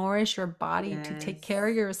to nourish your body, to take care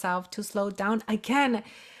of yourself, to slow down. Again,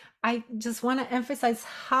 I just want to emphasize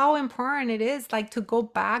how important it is, to go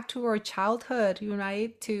back to our childhood,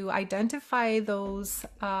 right? To identify those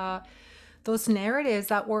narratives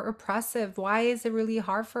that were oppressive. Why is it really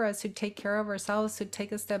hard for us to take care of ourselves, to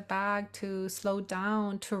take a step back, to slow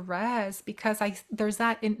down, to rest? Because there's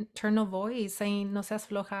that internal voice saying, no seas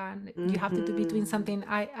floja, you have to be doing something.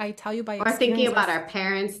 I tell you by experience. Or thinking about our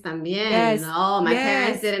parents también. Yes. My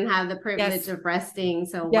parents didn't have the privilege of resting,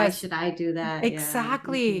 so why should I do that?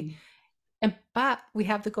 Exactly. But we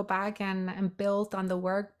have to go back and build on the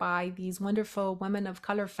work by these wonderful women of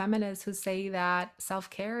color, feminists, who say that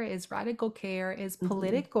self-care is radical care, is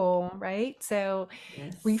political, right? So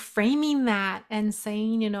reframing that and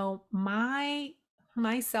saying, my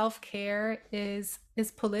self-care is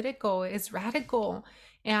political, is radical,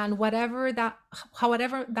 and however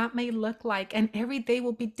that may look like, and every day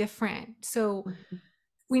will be different. So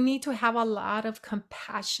we need to have a lot of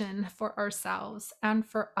compassion for ourselves and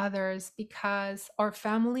for others, because our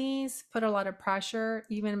families put a lot of pressure,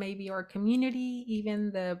 even maybe our community,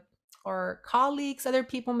 even our colleagues, other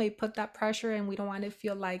people may put that pressure, and we don't want to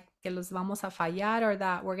feel like que los vamos a fallar, or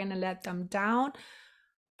that we're going to let them down.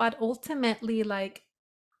 But ultimately,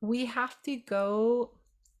 we have to go,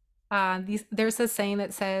 there's a saying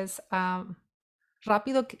that says,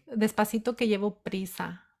 despacito que llevo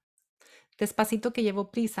prisa. Despacito que llevo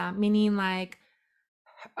prisa, meaning I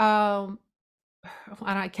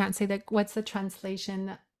can't say that. What's the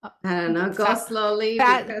translation? I don't know. Go slowly.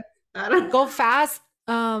 Go fast.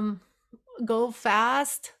 Go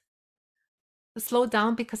fast. Slow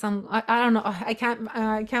down, because I don't know. I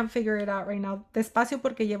can't figure it out right now. Despacio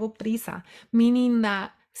porque llevo prisa, meaning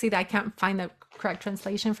that. See, that I can't find the correct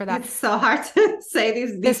translation for that. It's so hard to say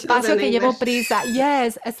these details. Despacio que llevo prisa.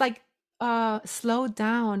 Yes, it's like slow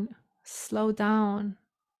down. Slow down.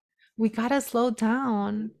 We gotta slow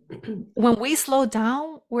down. When we slow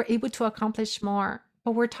down, we're able to accomplish more.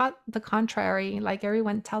 but we're taught the contrary. Like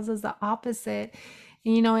everyone tells us the opposite.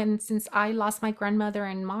 And since I lost my grandmother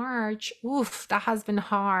in March, oof, that has been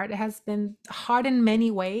hard. It has been hard in many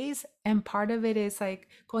ways. And part of it is like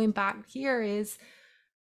going back here is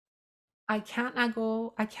I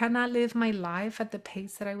cannot live my life at the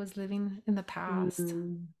pace that I was living in the past.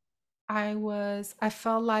 Mm. I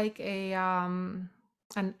felt like an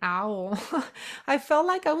owl. I felt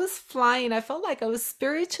like I was flying. I felt like I was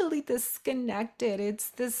spiritually disconnected. It's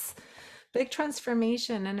this big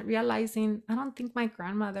transformation and realizing I don't think my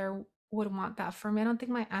grandmother would want that for me. I don't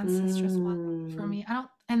think my ancestors want that for Mm. me. I don't,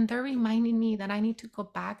 and they're reminding me that I need to go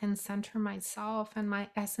back and center myself and my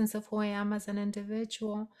essence of who I am as an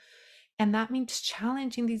individual. And that means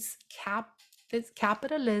challenging this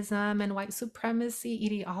capitalism and white supremacy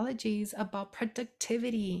ideologies about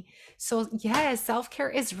productivity. So yes, self-care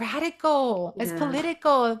is radical, it's Yeah.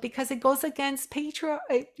 political because it goes against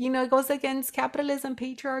it goes against capitalism,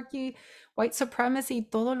 patriarchy, white supremacy,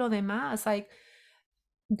 todo lo demás. Like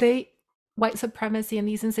they white supremacy and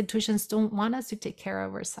these institutions don't want us to take care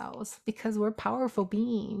of ourselves because we're powerful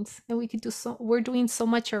beings and we're doing so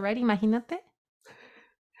much already. Imagínate.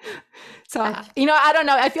 So, I, I don't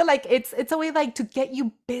know. I feel like it's a way like to get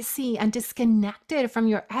you busy and disconnected from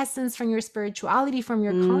your essence, from your spirituality, from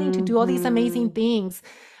your calling to do all these amazing mm-hmm. things.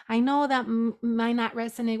 I know that might not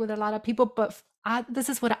resonate with a lot of people, but this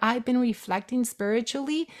is what I've been reflecting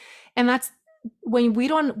spiritually, and that's when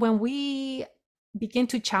we begin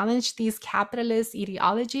to challenge these capitalist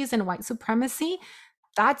ideologies and white supremacy.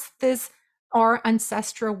 That's this our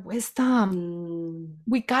ancestral wisdom. Mm.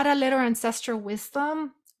 We gotta let our ancestral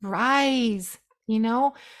wisdom rise, you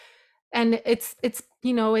know and it's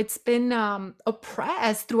been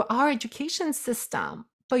oppressed through our education system.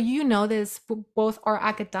 But this, both our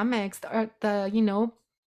academics, the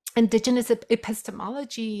indigenous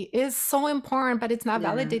epistemology is so important, but it's not Yeah.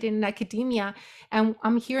 validated in academia. And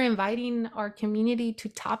I'm here inviting our community to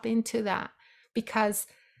tap into that, because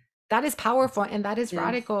that is powerful and that is Yes.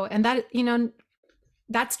 radical, and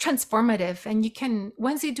that's transformative. And you can,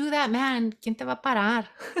 once you do that, man, ¿quién te va a parar?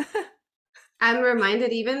 I'm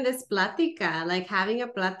reminded even this plática, like having a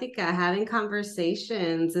plática, having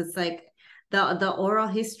conversations. It's like the oral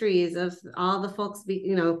histories of all the folks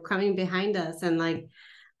coming behind us, and like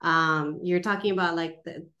you're talking about like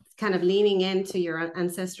the kind of leaning into your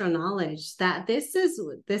ancestral knowledge, that this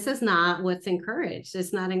is not what's encouraged.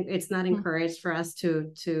 It's not encouraged for us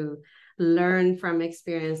to learn from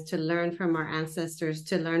experience, to learn from our ancestors,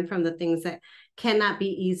 to learn from the things that cannot be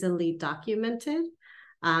easily documented,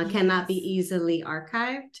 cannot be Yes. easily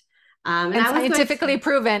archived. And And I was going scientifically to,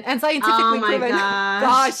 proven. And oh scientifically my proven.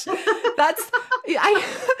 gosh. Gosh, that's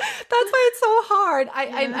that's why it's so hard.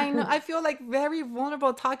 I know, Yeah. I feel like very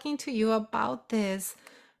vulnerable talking to you about this,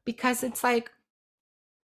 because it's like,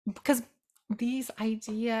 because these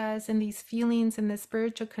ideas and these feelings and the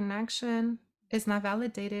spiritual connection is not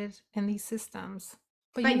validated in these systems.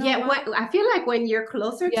 But you But know yet, what? what I feel like when you're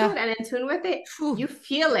closer to Yeah. it and in tune with it, Phew. you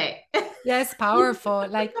feel it. Yes, powerful.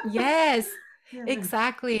 Like, yes, Yeah.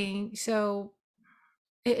 exactly. So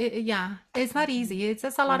yeah, it's not easy. It's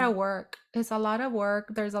just a lot Yeah. of work. It's a lot of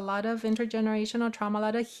work. There's a lot of intergenerational trauma, a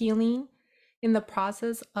lot of healing in the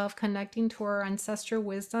process of connecting to our ancestral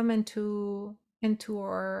wisdom and into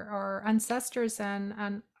our ancestors,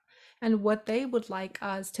 and what they would like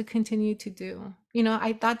us to continue to do.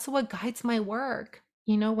 I That's what guides my work.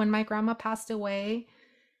 When my grandma passed away,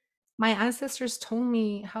 my ancestors told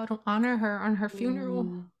me how to honor her on her funeral.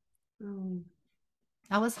 Mm. Mm.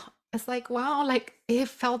 I was It's like, wow, like it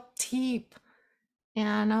felt deep.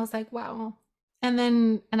 And I was like, wow. And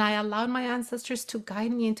I allowed my ancestors to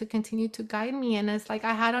guide me and to continue to guide me. And it's like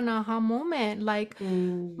I had an aha moment. Like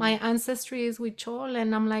my Mm. ancestry is Huichol,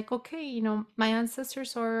 and I'm like, okay, my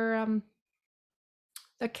ancestors are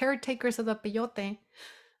the caretakers of the peyote.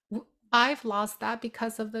 I've lost that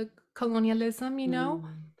because of the colonialism, Mm.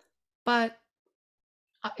 but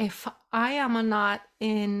if I am not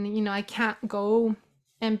in, I can't go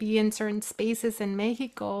and be in certain spaces in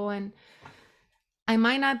Mexico, and I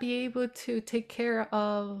might not be able to take care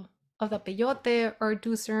of the peyote or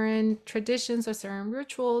do certain traditions or certain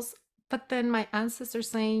rituals. But then my ancestors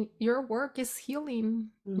saying your work is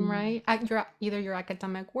healing, Mm. right? Either your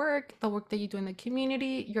academic work, the work that you do in the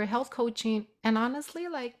community, your health coaching, and honestly,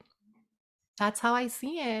 like that's how I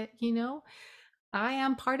see it. I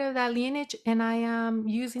am part of that lineage, and I am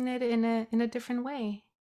using it in a different way.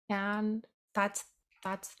 And that's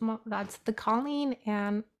that's the calling,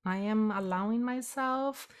 and I am allowing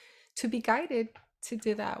myself to be guided to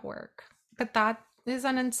do that work. But that is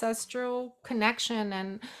an ancestral connection,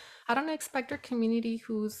 and I don't expect our community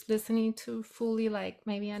who's listening to fully like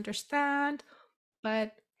maybe understand,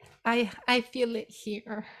 but I feel it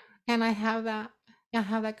here, and I have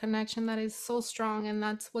that connection that is so strong, and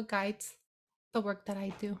that's what guides the work that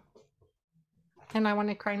I do. And I want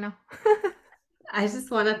to cry now. I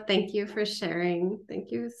just want to thank you for sharing.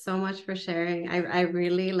 Thank you so much for sharing. I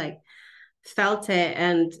really like felt it.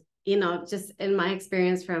 And just in my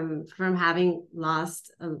experience from having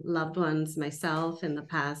lost loved ones myself in the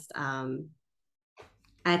past,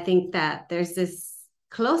 I think that there's this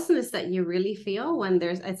closeness that you really feel when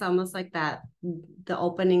it's almost like that, the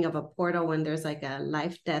opening of a portal when there's like a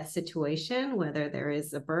life death situation, whether there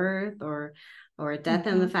is a birth or a death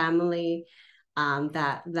in the family.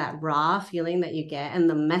 That raw feeling that you get and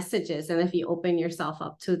the messages, and if you open yourself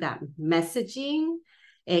up to that messaging,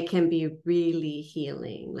 it can be really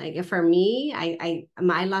healing. Like for me, I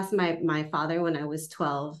lost my father when I was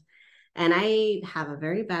 12, and I have a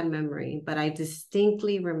very bad memory, but I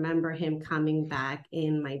distinctly remember him coming back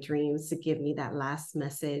in my dreams to give me that last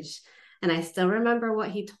message. And I still remember what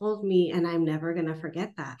he told me, and I'm never going to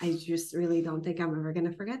forget that. I just really don't think I'm ever going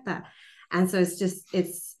to forget that. And so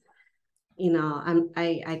it's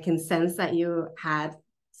I can sense that you had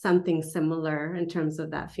something similar in terms of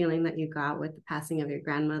that feeling that you got with the passing of your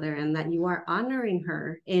grandmother, and that you are honoring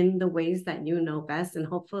her in the ways that you know best. And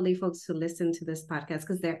hopefully folks who listen to this podcast,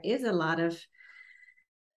 because there is a lot of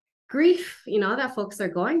grief, that folks are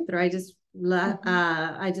going through. I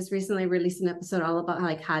just recently released an episode all about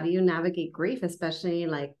like how do you navigate grief, especially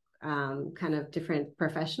like kind of different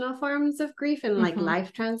professional forms of grief and like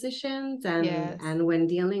life transitions, and Yes. when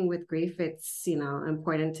dealing with grief, it's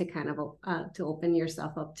important to kind of to open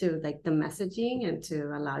yourself up to like the messaging, and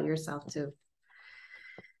to allow yourself to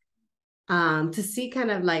see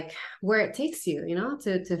kind of like where it takes you,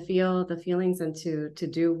 to feel the feelings, and to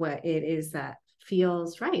do what it is that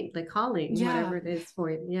feels right, the calling, Yeah. whatever it is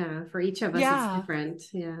for each of us, it's Yeah. different.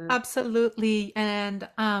 Yeah. Absolutely.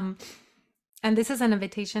 And this is an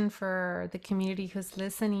invitation for the community who's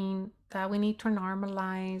listening, that we need to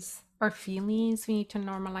normalize our feelings. We need to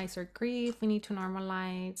normalize our grief. We need to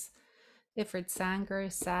normalize if it's anger,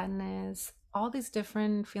 sadness, all these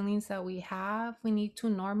different feelings that we have. We need to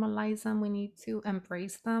normalize them. We need to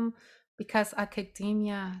embrace them, because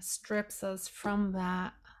academia strips us from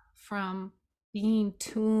that, from being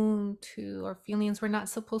tuned to our feelings. We're not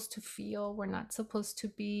supposed to feel. We're not supposed to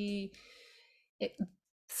be it,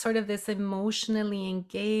 sort of this emotionally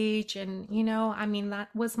engaged. And I mean,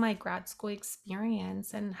 that was my grad school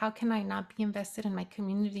experience, and how can I not be invested in my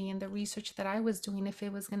community and the research that I was doing if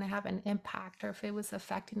it was going to have an impact, or if it was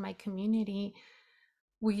affecting my community?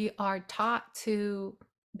 We are taught to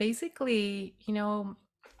basically,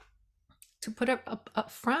 to put up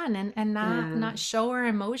front, and not show our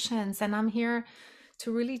emotions. And I'm here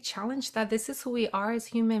to really challenge that. This is who we are as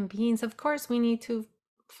human beings. Of course, we need to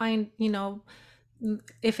find,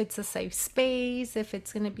 if it's a safe space, if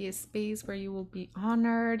it's going to be a space where you will be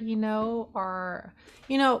honored, or,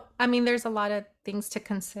 I mean, there's a lot of things to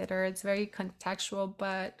consider. It's very contextual,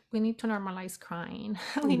 but we need to normalize crying.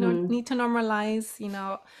 We need to normalize,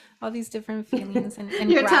 all these different feelings. And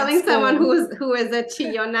You're telling someone school. who is a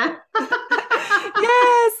chillona.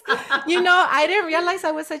 Yes. I didn't realize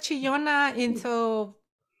I was a chillona until,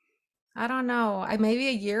 I don't know, maybe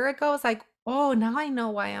a year ago. I was like, oh, now I know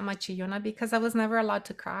why I'm a chillona, because I was never allowed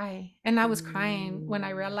to cry. And I was crying when I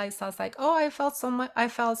realized. I was like, oh,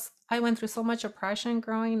 I went through so much oppression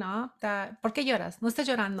growing up that, ¿por qué lloras? No estés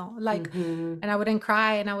llorando. Like, and I wouldn't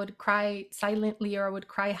cry, and I would cry silently, or I would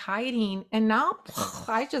cry hiding. And now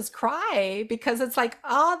I just cry, because it's like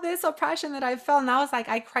all this oppression that I felt. Now it's like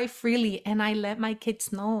I cry freely, and I let my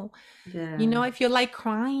kids know, I feel like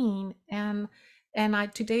crying.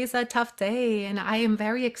 And today is a tough day, and I am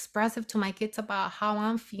very expressive to my kids about how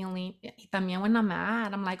I'm feeling. Y también when I'm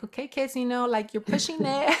mad, I'm like, okay, kids, like you're pushing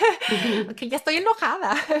it. Okay, ya estoy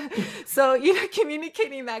enojada. So,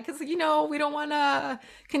 communicating that, because, we don't want to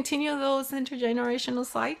continue those intergenerational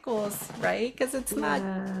cycles, right? Because it's not,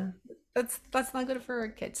 that's not good for our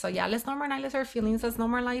kids. So yeah, let's normalize our feelings. Let's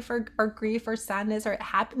normalize our grief, or sadness, or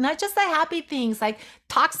happy, not just the happy things, like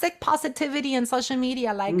toxic positivity and social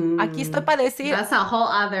media. Like, aquí estoy para decir. That's a whole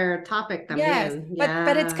other topic también. Yes,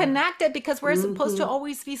 but it's connected, because we're supposed to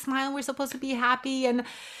always be smiling. We're supposed to be happy. And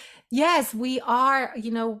yes, we are,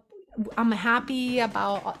 I'm happy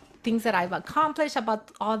about things that I've accomplished,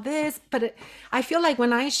 about all this. But I feel like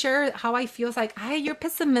when I share how I feel, it's like, hey, you're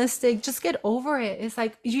pessimistic. Just get over it. It's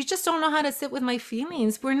like, you just don't know how to sit with my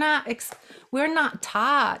feelings. We're not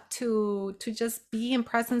taught to just be in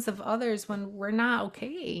presence of others when we're not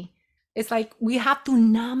okay. It's like we have to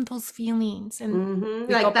numb those feelings, and we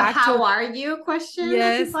go Like the back how to, are you question that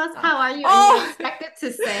yes, people ask, how are you? And you oh, expect it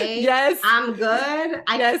to say, yes, I'm good.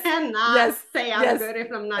 I yes, cannot yes, say I'm yes, good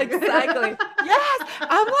if I'm not good. exactly. Yes,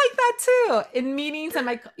 I'm like that too. In meetings, I'm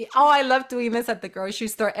like, oh, I love doing this at the grocery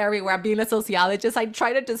store, everywhere. Being a sociologist, I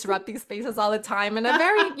try to disrupt these spaces all the time in a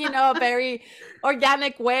very, a very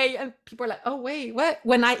organic way. And people are like, oh, wait, what?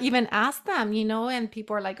 When I even ask them, and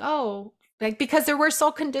people are like, oh, like, because they were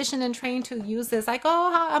so conditioned and trained to use this, like,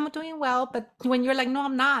 oh, I'm doing well. But when you're like, no,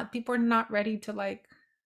 I'm not, people are not ready to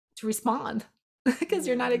respond because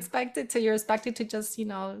you're not Yeah. expected to. You're expected to just,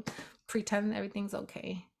 pretend everything's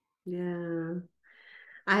okay. Yeah.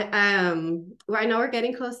 I know we're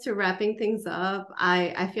getting close to wrapping things up.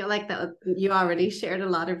 I feel like that you already shared a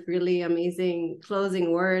lot of really amazing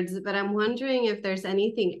closing words, but I'm wondering if there's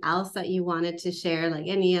anything else that you wanted to share, like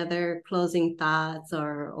any other closing thoughts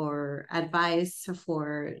or advice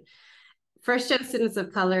for first gen students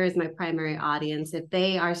of color is my primary audience. If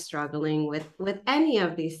they are struggling with any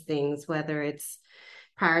of these things, whether it's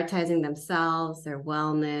prioritizing themselves, their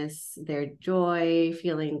wellness, their joy,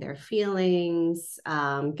 feeling their feelings,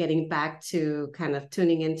 getting back to kind of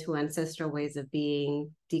tuning into ancestral ways of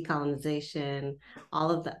being, decolonization,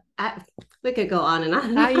 all of the. We could go on and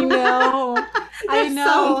on. I know. I There's so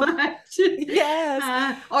know. much.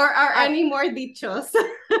 Yes. Or I any more dichos.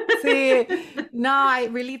 see. No, I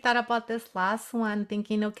really thought about this last one,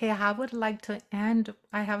 thinking, okay, I would like to end.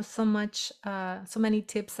 I have so many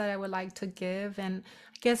tips that I would like to give. And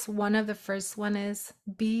I guess one of the first one is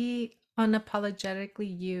be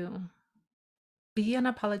unapologetically you. Be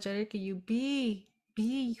unapologetic you. Be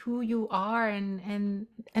who you are, and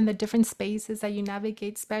the different spaces that you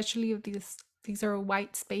navigate, especially if these are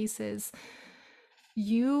white spaces.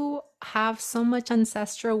 You have so much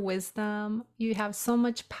ancestral wisdom. You have so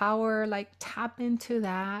much power. Like, tap into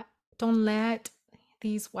that. Don't let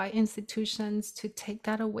these white institutions to take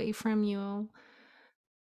that away from you.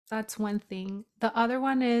 That's one thing. The other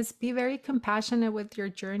one is be very compassionate with your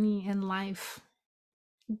journey in life.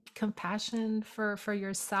 Compassion for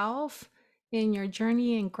yourself in your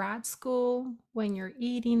journey in grad school, when you're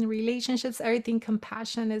eating, relationships, everything.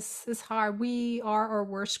 Compassion is hard. We are our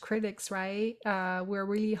worst critics, right? We're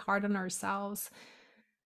really hard on ourselves,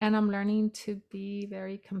 and I'm learning to be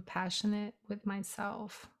very compassionate with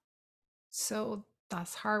myself. So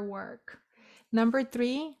that's hard work. Number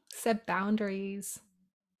three, set boundaries.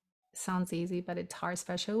 Sounds easy, but it's hard,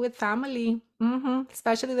 especially with family.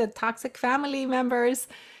 Especially the toxic family members.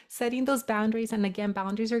 Setting those boundaries. And again,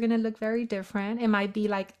 boundaries are going to look very different. It might be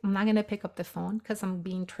like, I'm not going to pick up the phone because I'm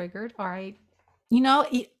being triggered. All right.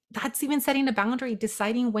 That's even setting a boundary,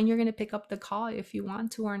 deciding when you're going to pick up the call, if you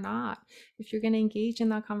want to or not, if you're going to engage in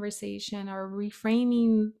that conversation, or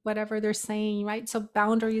reframing whatever they're saying, right? So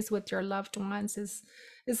boundaries with your loved ones is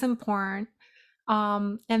important.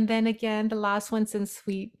 And then again, the last one, since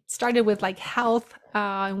we started with like health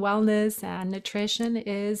and wellness and nutrition,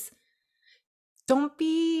 is don't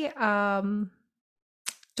be the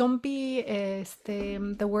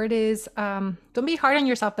word is don't be hard on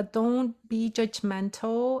yourself, but don't be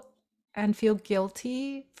judgmental and feel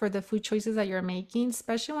guilty for the food choices that you're making,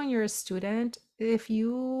 especially when you're a student. If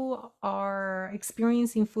you are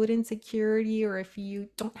experiencing food insecurity, or if you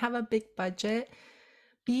don't have a big budget,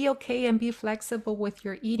 be okay and be flexible with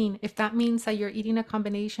your eating. If that means that you're eating a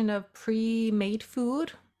combination of pre-made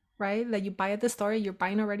food, right, that you buy at the store, you're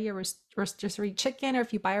buying already a rotisserie chicken, or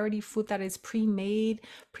if you buy already food that is pre-made,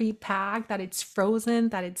 pre-packed, that it's frozen,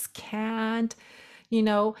 that it's canned,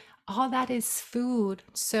 all that is food.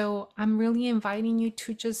 So I'm really inviting you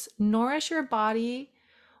to just nourish your body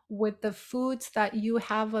with the foods that you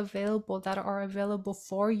have available, that are available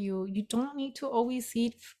for you. You don't need to always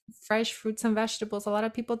eat fresh fruits and vegetables. A lot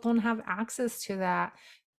of people don't have access to that.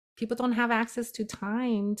 People don't have access to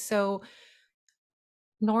time. So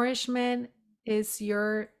nourishment is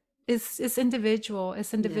individual,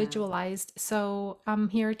 it's Yeah. individualized. So I'm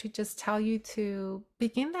here to just tell you to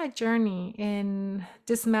begin that journey in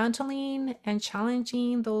dismantling and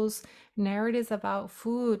challenging those narratives about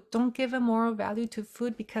food. Don't give a moral value to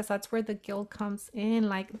food, because that's where the guilt comes in.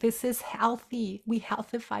 Like, this is healthy, we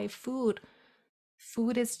healthify food.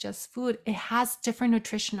 Food is just food. It has different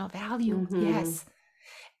nutritional value, Mm-hmm. yes.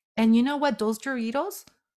 And you know what? Those Doritos,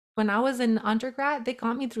 when I was in undergrad, they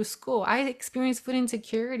got me through school. I experienced food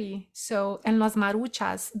insecurity. So, and las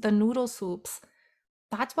maruchas, the noodle soups,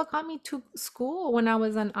 that's what got me to school when I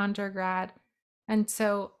was an undergrad. And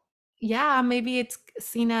so, yeah, maybe it's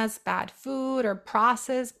seen as bad food or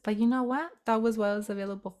processed, but you know what? That was what was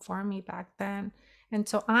available for me back then. And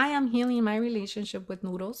so I am healing my relationship with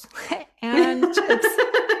noodles and chips.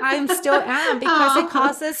 I'm still am because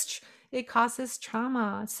it causes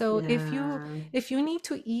trauma. So Yeah. if you need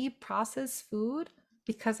to eat processed food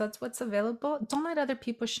because that's what's available, don't let other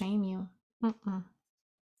people shame you. Mm-mm.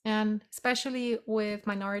 And especially with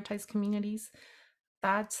minoritized communities,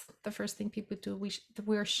 that's the first thing people do.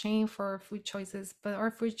 We're shamed for our food choices, but our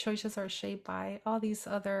food choices are shaped by all these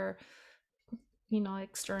other,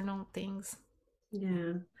 external things.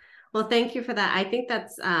 Yeah. Well, thank you for that. I think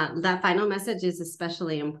that final message is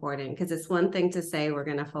especially important because it's one thing to say we're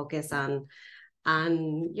going to focus on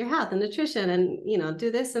your health and nutrition and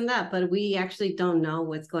do this and that, but we actually don't know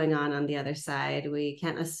what's going on the other side. We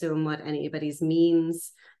can't assume what anybody's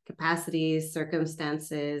means, capacities,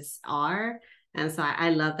 circumstances are. And so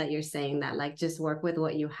I love that you're saying that, like, just work with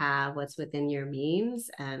what you have, what's within your means,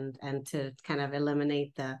 and to kind of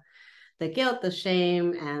eliminate the guilt, the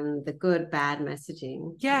shame, and the good, bad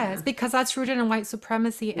messaging. Yes, Yeah. because that's rooted in white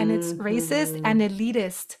supremacy and it's racist Mm-hmm. and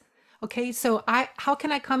elitist. Okay, so how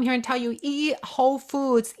can I come here and tell you eat whole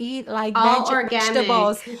foods, eat like All organic.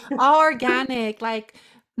 vegetables, all organic? Like,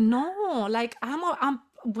 no, like I'm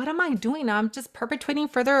what am I doing? I'm just perpetuating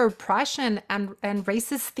further oppression and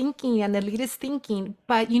racist thinking and elitist thinking.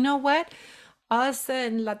 But you know what? Us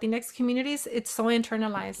in Latinx communities, it's so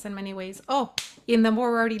internalized in many ways. Oh, and then we're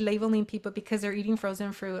already labeling people because they're eating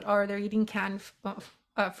frozen fruit or they're eating canned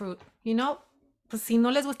fruit. Pues si no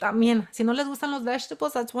les gusta, bien, si no les gustan los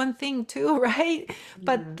vegetables, that's one thing too, right?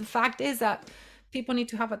 But the fact is that people need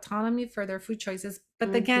to have autonomy for their food choices.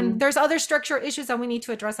 But again, there's other structural issues that we need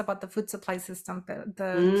to address about the food supply system,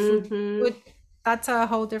 the food. That's a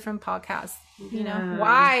whole different podcast.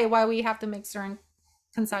 Why we have to make certain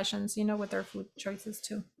concessions, with their food choices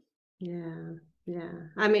too. Yeah.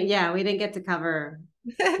 I mean, yeah, we didn't get to cover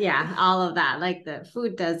all of that, like the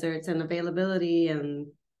food deserts and availability and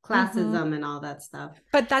classism and all that stuff.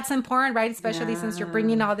 But that's important, right? Especially since you're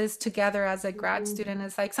bringing all this together as a grad student.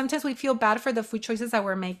 It's like sometimes we feel bad for the food choices that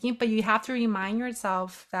we're making, but you have to remind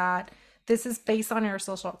yourself that this is based on our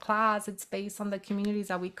social class. It's based on the communities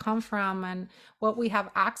that we come from and what we have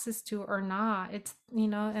access to or not. It's,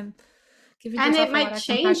 and and it might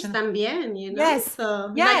change también, Yes.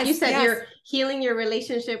 So yes, like you said, yes. you're healing your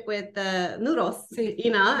relationship with the noodles, Sí.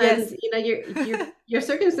 Yes. And your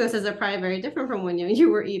circumstances are probably very different from when you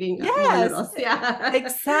were eating more noodles. Yeah,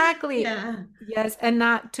 exactly. Yeah. Yes. And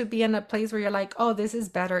not to be in a place where you're like, oh, this is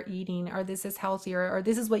better eating, or this is healthier, or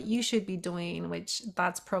this is what you should be doing, which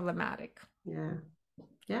that's problematic. Yeah.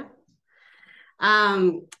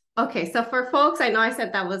 Okay, so for folks, I know I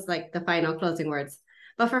said that was like the final closing words,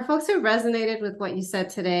 but for folks who resonated with what you said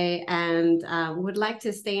today and would like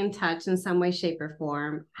to stay in touch in some way, shape, or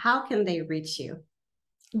form, how can they reach you?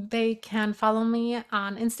 They can follow me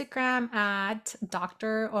on Instagram at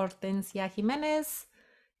Dr. Hortensia Jimenez.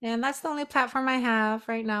 And that's the only platform I have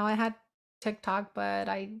right now. I had TikTok, but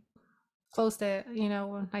I closed it,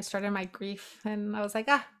 when I started my grief. And I was like,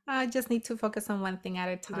 I just need to focus on one thing at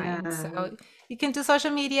a time. So you can do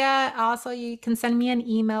social media. Also, you can send me an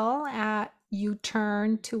email at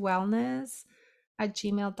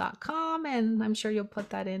youturnToWellness@gmail.com. And I'm sure you'll put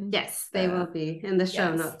that in. Yes, they will be in the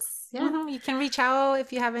show notes. Yeah. You can reach out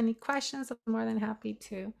if you have any questions. I'm more than happy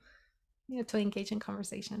to engage in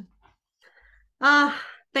conversation.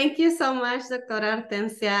 Thank you so much, Doctora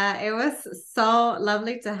Hortensia. It was so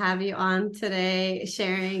lovely to have you on today,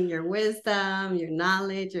 sharing your wisdom, your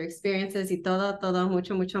knowledge, your experiences, y todo,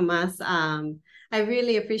 mucho, mucho más. I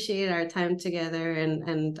really appreciate our time together,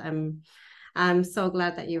 and I'm so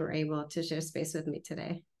glad that you were able to share space with me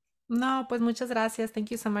today. No, pues muchas gracias.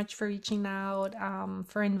 Thank you so much for reaching out,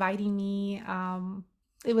 for inviting me.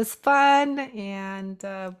 It was fun, and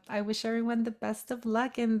I wish everyone the best of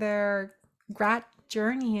luck in their grad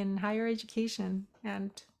journey in higher education,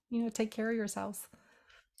 and take care of yourselves.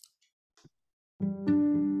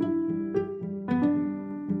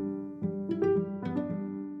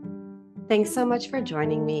 Thanks so much for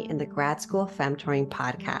joining me in the Grad School Femtoring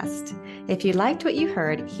podcast. If you liked what you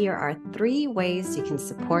heard, here are 3 ways you can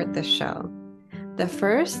support the show. The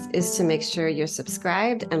first is to make sure you're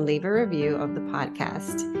subscribed and leave a review of the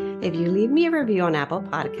podcast. If you leave me a review on Apple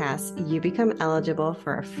Podcasts, you become eligible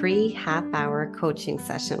for a free half-hour coaching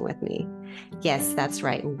session with me. Yes, that's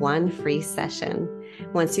right, 1 free session.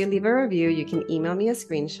 Once you leave a review, you can email me a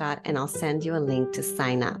screenshot and I'll send you a link to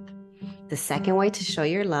sign up. The second way to show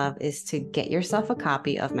your love is to get yourself a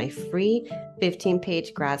copy of my free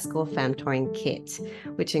 15-page Grad School Femtoring kit,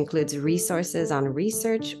 which includes resources on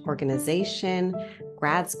research, organization,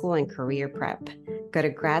 grad school, and career prep. Go to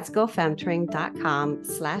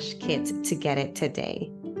gradschoolfemtoring.com/kit to get it today.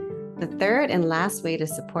 The third and last way to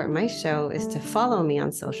support my show is to follow me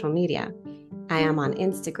on social media. I am on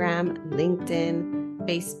Instagram, LinkedIn,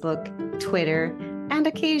 Facebook, Twitter, and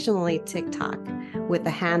occasionally TikTok with the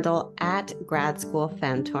handle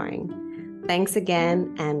 @GradSchoolFemTouring. Thanks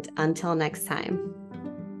again, and until next time.